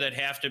parts there that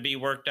have to be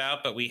worked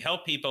out, but we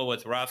help people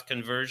with Roth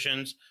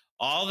conversions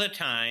all the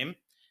time.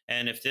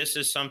 And if this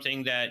is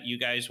something that you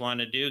guys want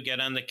to do, get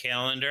on the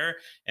calendar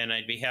and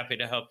I'd be happy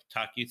to help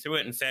talk you through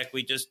it. In fact,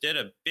 we just did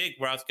a big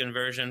Roth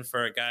conversion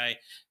for a guy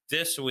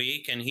this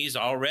week, and he's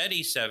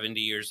already 70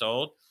 years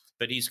old,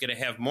 but he's going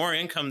to have more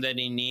income than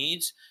he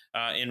needs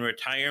in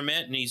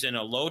retirement, and he's in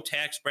a low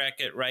tax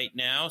bracket right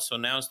now. So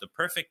now's the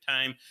perfect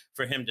time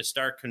for him to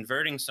start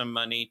converting some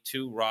money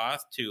to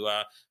Roth to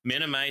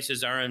minimize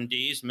his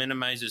RMDs,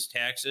 minimize his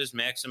taxes,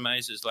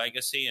 maximize his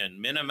legacy, and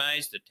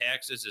minimize the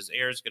taxes his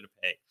heir is going to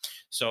pay.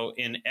 So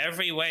in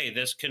every way,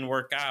 this can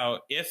work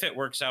out if it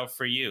works out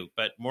for you.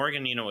 But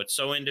Morgan, it's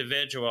so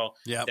individual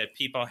that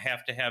people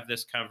have to have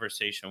this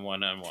conversation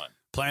one-on-one.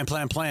 Plan,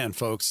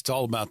 folks. It's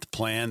all about the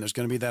plan. There's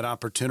going to be that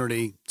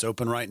opportunity. It's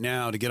open right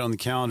now to get on the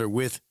calendar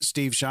with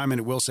Steve Shyman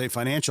at Will Save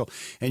Financial,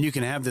 and you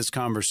can have this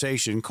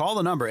conversation. Call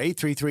the number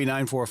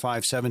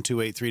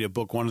 833-945-7283 to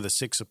book one of the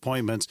 6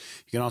 appointments.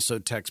 You can also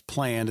text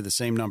PLAN to the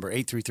same number,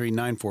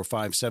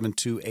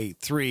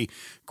 833-945-7283.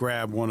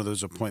 Grab one of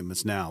those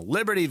appointments now.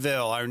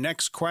 Libertyville, our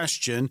next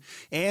question.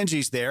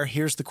 Angie's there.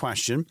 Here's the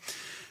question.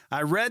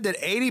 I read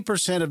that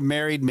 80% of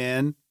married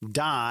men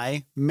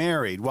die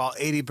married, while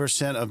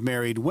 80% of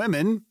married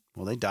women,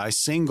 they die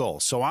single.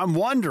 So I'm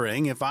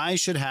wondering if I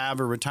should have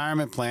a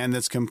retirement plan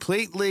that's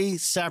completely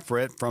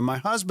separate from my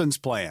husband's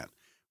plan.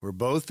 We're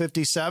both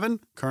 57,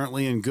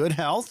 currently in good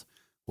health.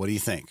 What do you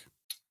think?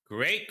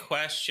 Great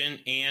question,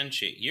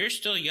 Angie. You're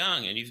still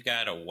young and you've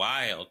got a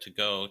while to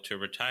go to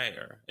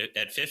retire.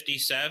 At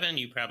 57,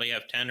 you probably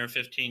have 10 or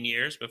 15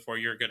 years before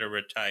you're going to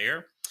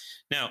retire.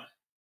 Now,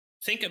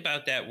 think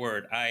about that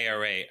word,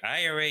 IRA.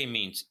 IRA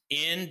means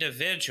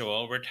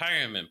individual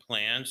retirement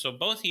plan. So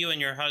both you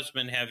and your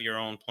husband have your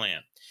own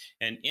plan.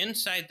 And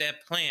inside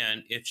that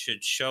plan, it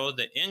should show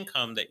the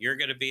income that you're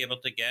going to be able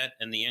to get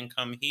and the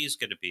income he's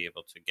going to be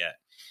able to get.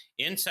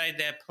 Inside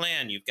that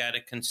plan, you've got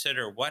to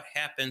consider what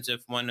happens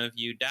if one of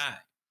you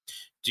die.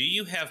 Do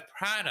you have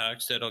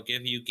products that'll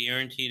give you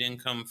guaranteed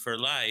income for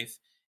life?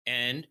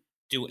 And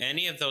do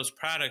any of those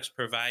products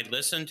provide,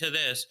 listen to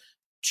this,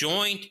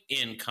 joint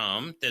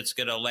income that's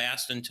going to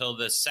last until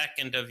the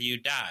second of you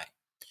die?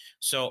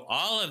 So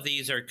all of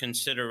these are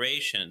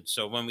considerations.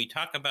 So when we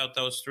talk about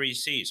those 3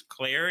 C's,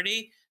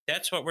 clarity,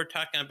 that's what we're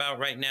talking about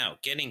right now,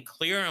 getting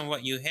clear on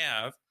what you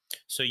have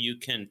so you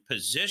can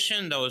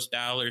position those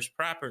dollars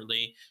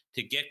properly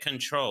to get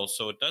control.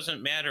 So it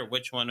doesn't matter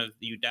which one of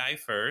you die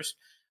first,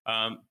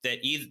 that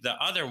either the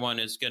other one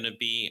is going to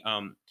be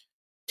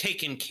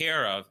taken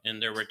care of in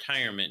their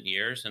retirement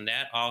years. And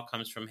that all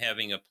comes from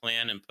having a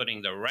plan and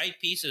putting the right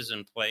pieces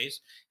in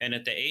place. And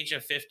at the age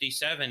of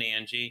 57,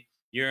 Angie,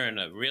 you're in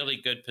a really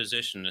good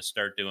position to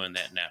start doing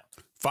that now.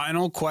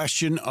 Final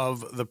question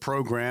of the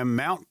program,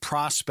 Mount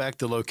Prospect,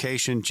 the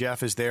location.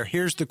 Jeff is there.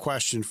 Here's the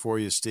question for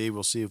you, Steve.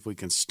 We'll see if we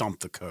can stump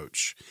the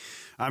coach.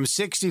 I'm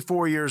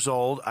 64 years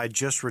old. I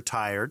just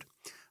retired.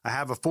 I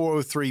have a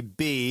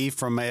 403B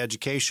from my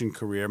education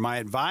career. My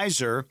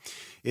advisor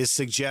is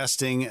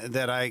suggesting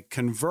that I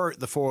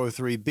convert the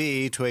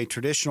 403B to a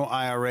traditional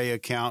IRA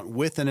account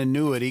with an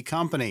annuity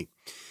company.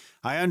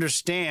 I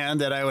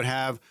understand that I would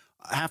have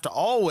to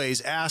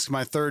always ask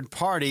my third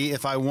party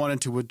if I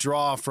wanted to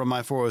withdraw from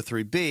my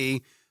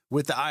 403B.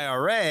 With the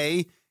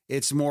IRA,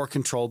 it's more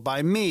controlled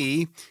by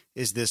me.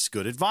 Is this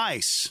good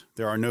advice?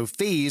 There are no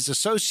fees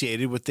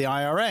associated with the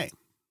IRA.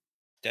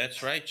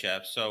 That's right,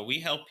 Jeff. So we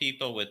help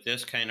people with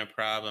this kind of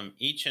problem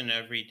each and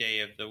every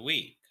day of the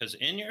week. Because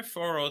in your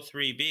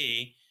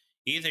 403B,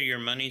 either your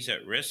money's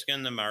at risk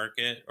in the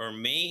market, or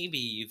maybe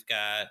you've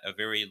got a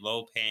very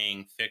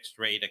low-paying fixed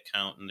rate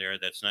account in there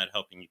that's not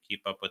helping you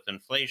keep up with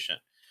inflation.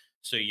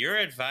 So your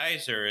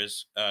advisor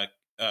is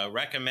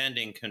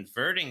recommending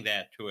converting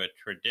that to a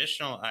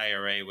traditional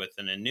IRA with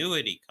an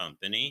annuity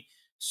company.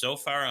 So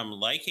far, I'm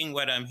liking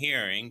what I'm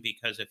hearing,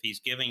 because if he's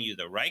giving you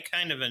the right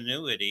kind of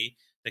annuity,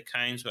 the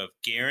kinds of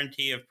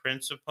guarantee of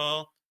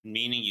principal,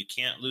 meaning you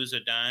can't lose a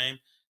dime,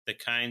 the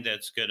kind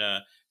that's going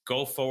to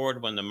go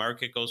forward when the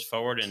market goes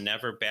forward and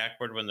never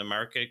backward when the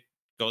market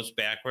goes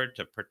backward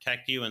to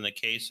protect you in the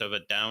case of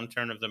a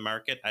downturn of the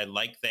market. I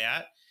like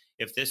that.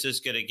 if this is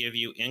going to give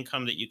you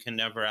income that you can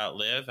never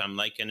outlive, I'm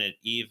liking it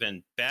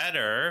even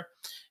better.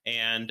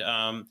 And,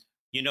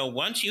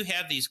 once you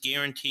have these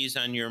guarantees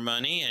on your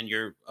money and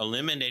you're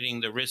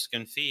eliminating the risk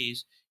and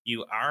fees,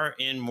 you are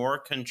in more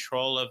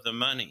control of the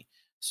money.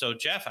 So,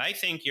 Jeff, I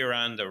think you're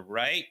on the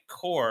right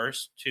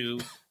course to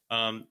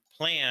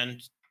plan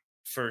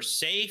for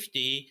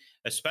safety,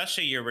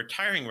 especially you're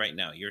retiring right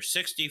now. You're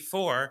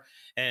 64,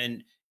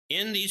 and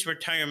in these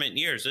retirement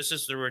years, this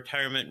is the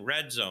retirement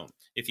red zone.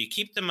 If you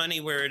keep the money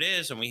where it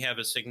is and we have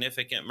a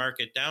significant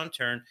market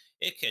downturn,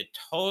 it could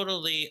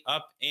totally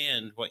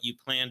upend what you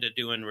plan to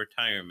do in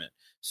retirement.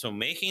 So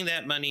making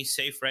that money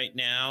safe right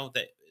now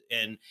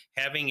and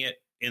having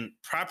it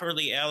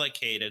properly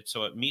allocated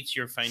so it meets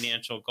your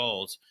financial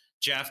goals,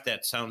 Jeff,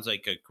 that sounds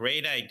like a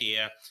great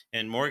idea.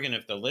 And Morgan,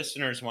 if the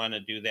listeners want to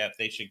do that,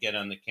 they should get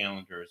on the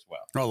calendar as well.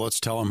 Oh, let's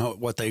tell them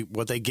what they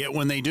get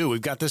when they do. We've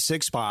got the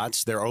 6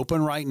 spots. They're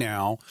open right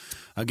now.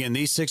 Again,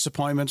 these 6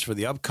 appointments for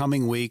the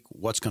upcoming week.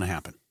 What's going to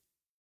happen?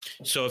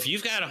 So if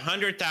you've got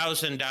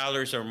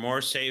 $100,000 or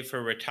more saved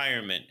for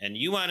retirement, and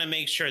you want to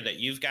make sure that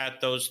you've got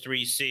those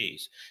 3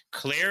 C's,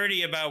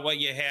 clarity about what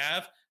you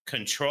have,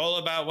 control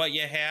about what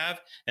you have,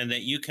 and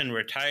that you can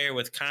retire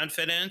with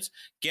confidence,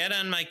 get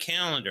on my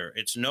calendar.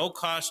 It's no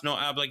cost, no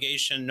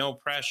obligation, no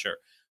pressure.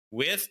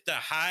 With the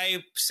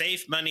high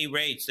safe money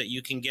rates that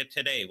you can get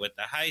today, with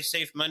the high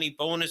safe money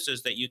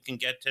bonuses that you can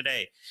get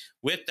today,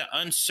 with the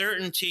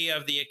uncertainty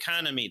of the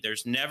economy,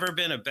 there's never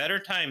been a better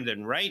time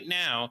than right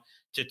now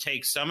to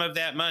take some of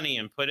that money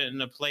and put it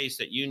in a place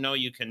that you know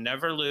you can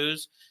never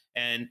lose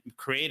and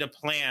create a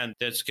plan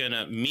that's going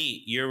to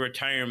meet your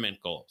retirement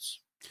goals.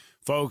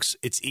 Folks,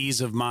 it's ease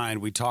of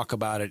mind. We talk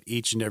about it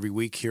each and every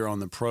week here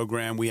on the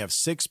program. We have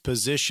 6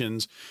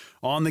 positions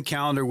on the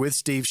calendar with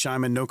Steve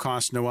Shyman. No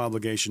cost, no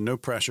obligation, no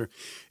pressure.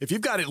 If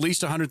you've got at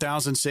least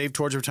 $100,000 saved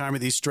towards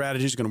retirement, these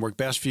strategies are going to work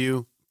best for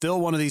you.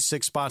 Fill one of these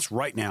 6 spots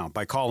right now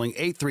by calling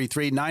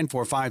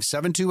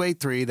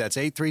 833-945-7283. That's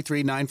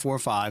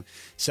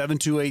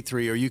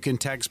 833-945-7283. Or you can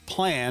text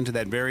PLAN to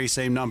that very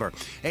same number,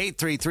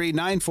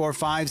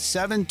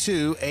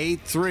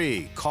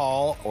 833-945-7283.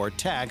 Call or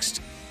text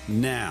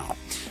now.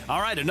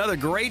 All right, another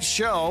great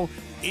show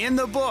in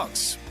the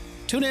books.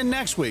 Tune in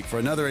next week for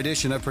another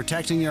edition of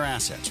Protecting Your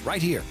Assets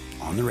right here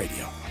on the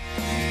radio.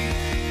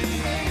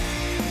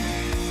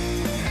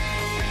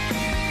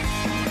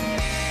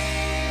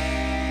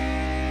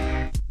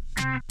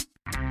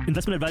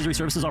 Investment advisory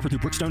services offered through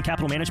Brookstone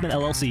Capital Management,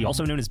 LLC,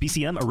 also known as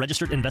BCM, a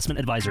registered investment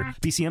advisor.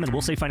 BCM and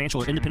WillSave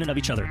Financial are independent of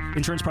each other.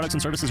 Insurance products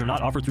and services are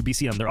not offered through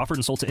BCM. They're offered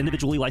and sold to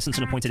individually licensed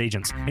and appointed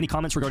agents. Any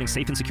comments regarding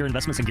safe and secure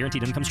investments and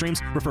guaranteed income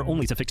streams refer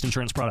only to fixed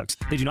insurance products.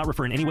 They do not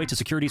refer in any way to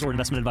securities or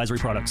investment advisory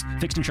products.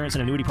 Fixed insurance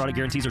and annuity product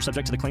guarantees are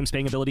subject to the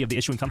claims-paying ability of the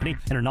issuing company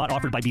and are not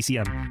offered by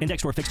BCM.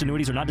 Indexed or fixed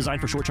annuities are not designed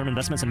for short-term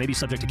investments and may be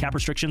subject to cap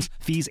restrictions,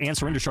 fees, and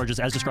surrender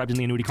charges as described in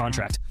the annuity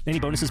contract. Any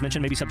bonuses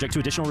mentioned may be subject to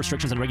additional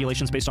restrictions and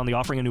regulations based on the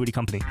offering annuity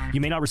company.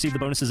 You may not receive the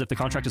bonuses if the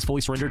contract is fully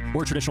surrendered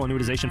or traditional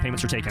annuitization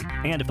payments are taken.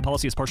 And if the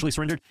policy is partially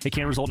surrendered, it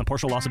can result in a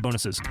partial loss of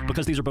bonuses.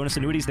 Because these are bonus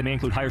annuities, they may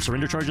include higher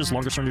surrender charges,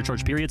 longer surrender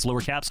charge periods, lower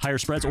caps, higher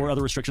spreads, or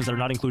other restrictions that are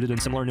not included in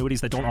similar annuities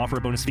that don't offer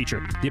a bonus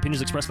feature. The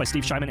opinions expressed by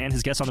Steve Shyman and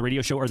his guests on the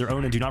radio show are their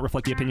own and do not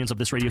reflect the opinions of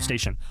this radio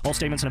station. All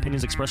statements and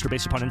opinions expressed are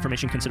based upon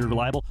information considered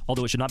reliable,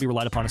 although it should not be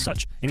relied upon as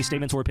such. Any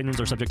statements or opinions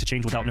are subject to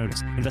change without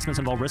notice. Investments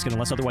involve risk, and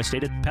unless otherwise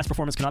stated, past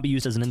performance cannot be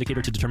used as an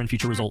indicator to determine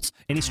future results.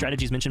 Any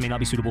strategies mentioned may not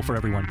be suitable for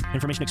everyone.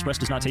 Information expressed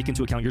does not take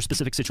into account your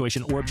specific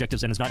situation or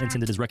objectives and is not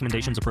intended as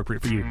recommendations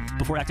appropriate for you.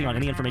 Before acting on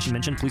any information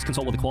mentioned, please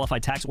consult with a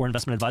qualified tax or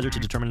investment advisor to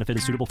determine if it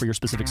is suitable for your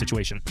specific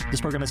situation.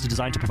 This program is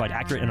designed to provide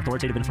accurate and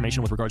authoritative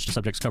information with regards to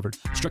subjects covered.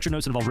 Structured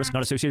notes involve risk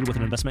not associated with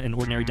an investment in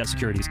ordinary debt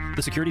securities.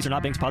 The securities are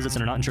not bank deposits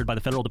and are not insured by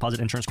the Federal Deposit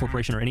Insurance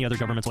Corporation or any other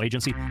governmental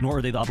agency, nor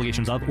are they the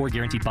obligations of or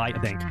guaranteed by a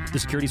bank. The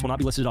securities will not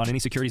be listed on any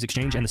securities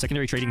exchange, and the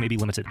secondary trading may be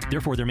limited.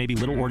 Therefore, there may be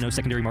little or no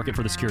secondary market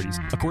for the securities.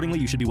 Accordingly,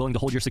 you should be willing to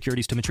hold your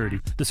securities to maturity.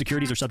 The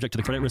securities are subject to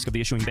the credit risk of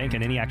the issuing bank,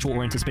 and any actual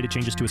or anticipated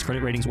changes to its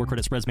credit ratings or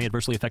credit spreads may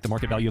adversely affect the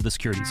market value of the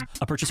securities.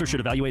 A purchaser should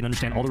evaluate and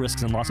understand all the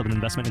risks and loss of an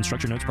investment in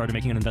structured notes prior to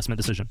making an investment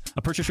decision.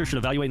 A purchaser should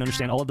evaluate and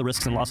understand all of the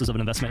risks and losses of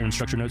an investment in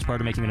structured notes prior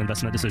to making an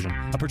investment decision.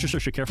 A purchaser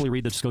should carefully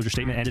read the disclosure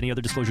statement and any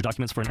other disclosure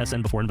documents for an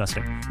SN before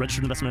investing.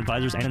 Registered investment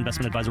advisors and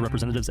investment advisor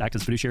representatives act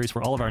as fiduciaries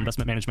for all of our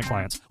investment management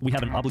clients. We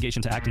have an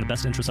obligation to act in the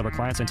best interests of our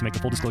clients and to make the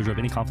full disclosure of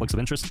any conflicts of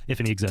interest, if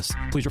any exist.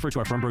 Please refer to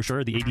our firm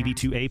brochure, the ADV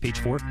 2A, page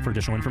 4, for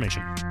additional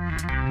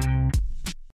information.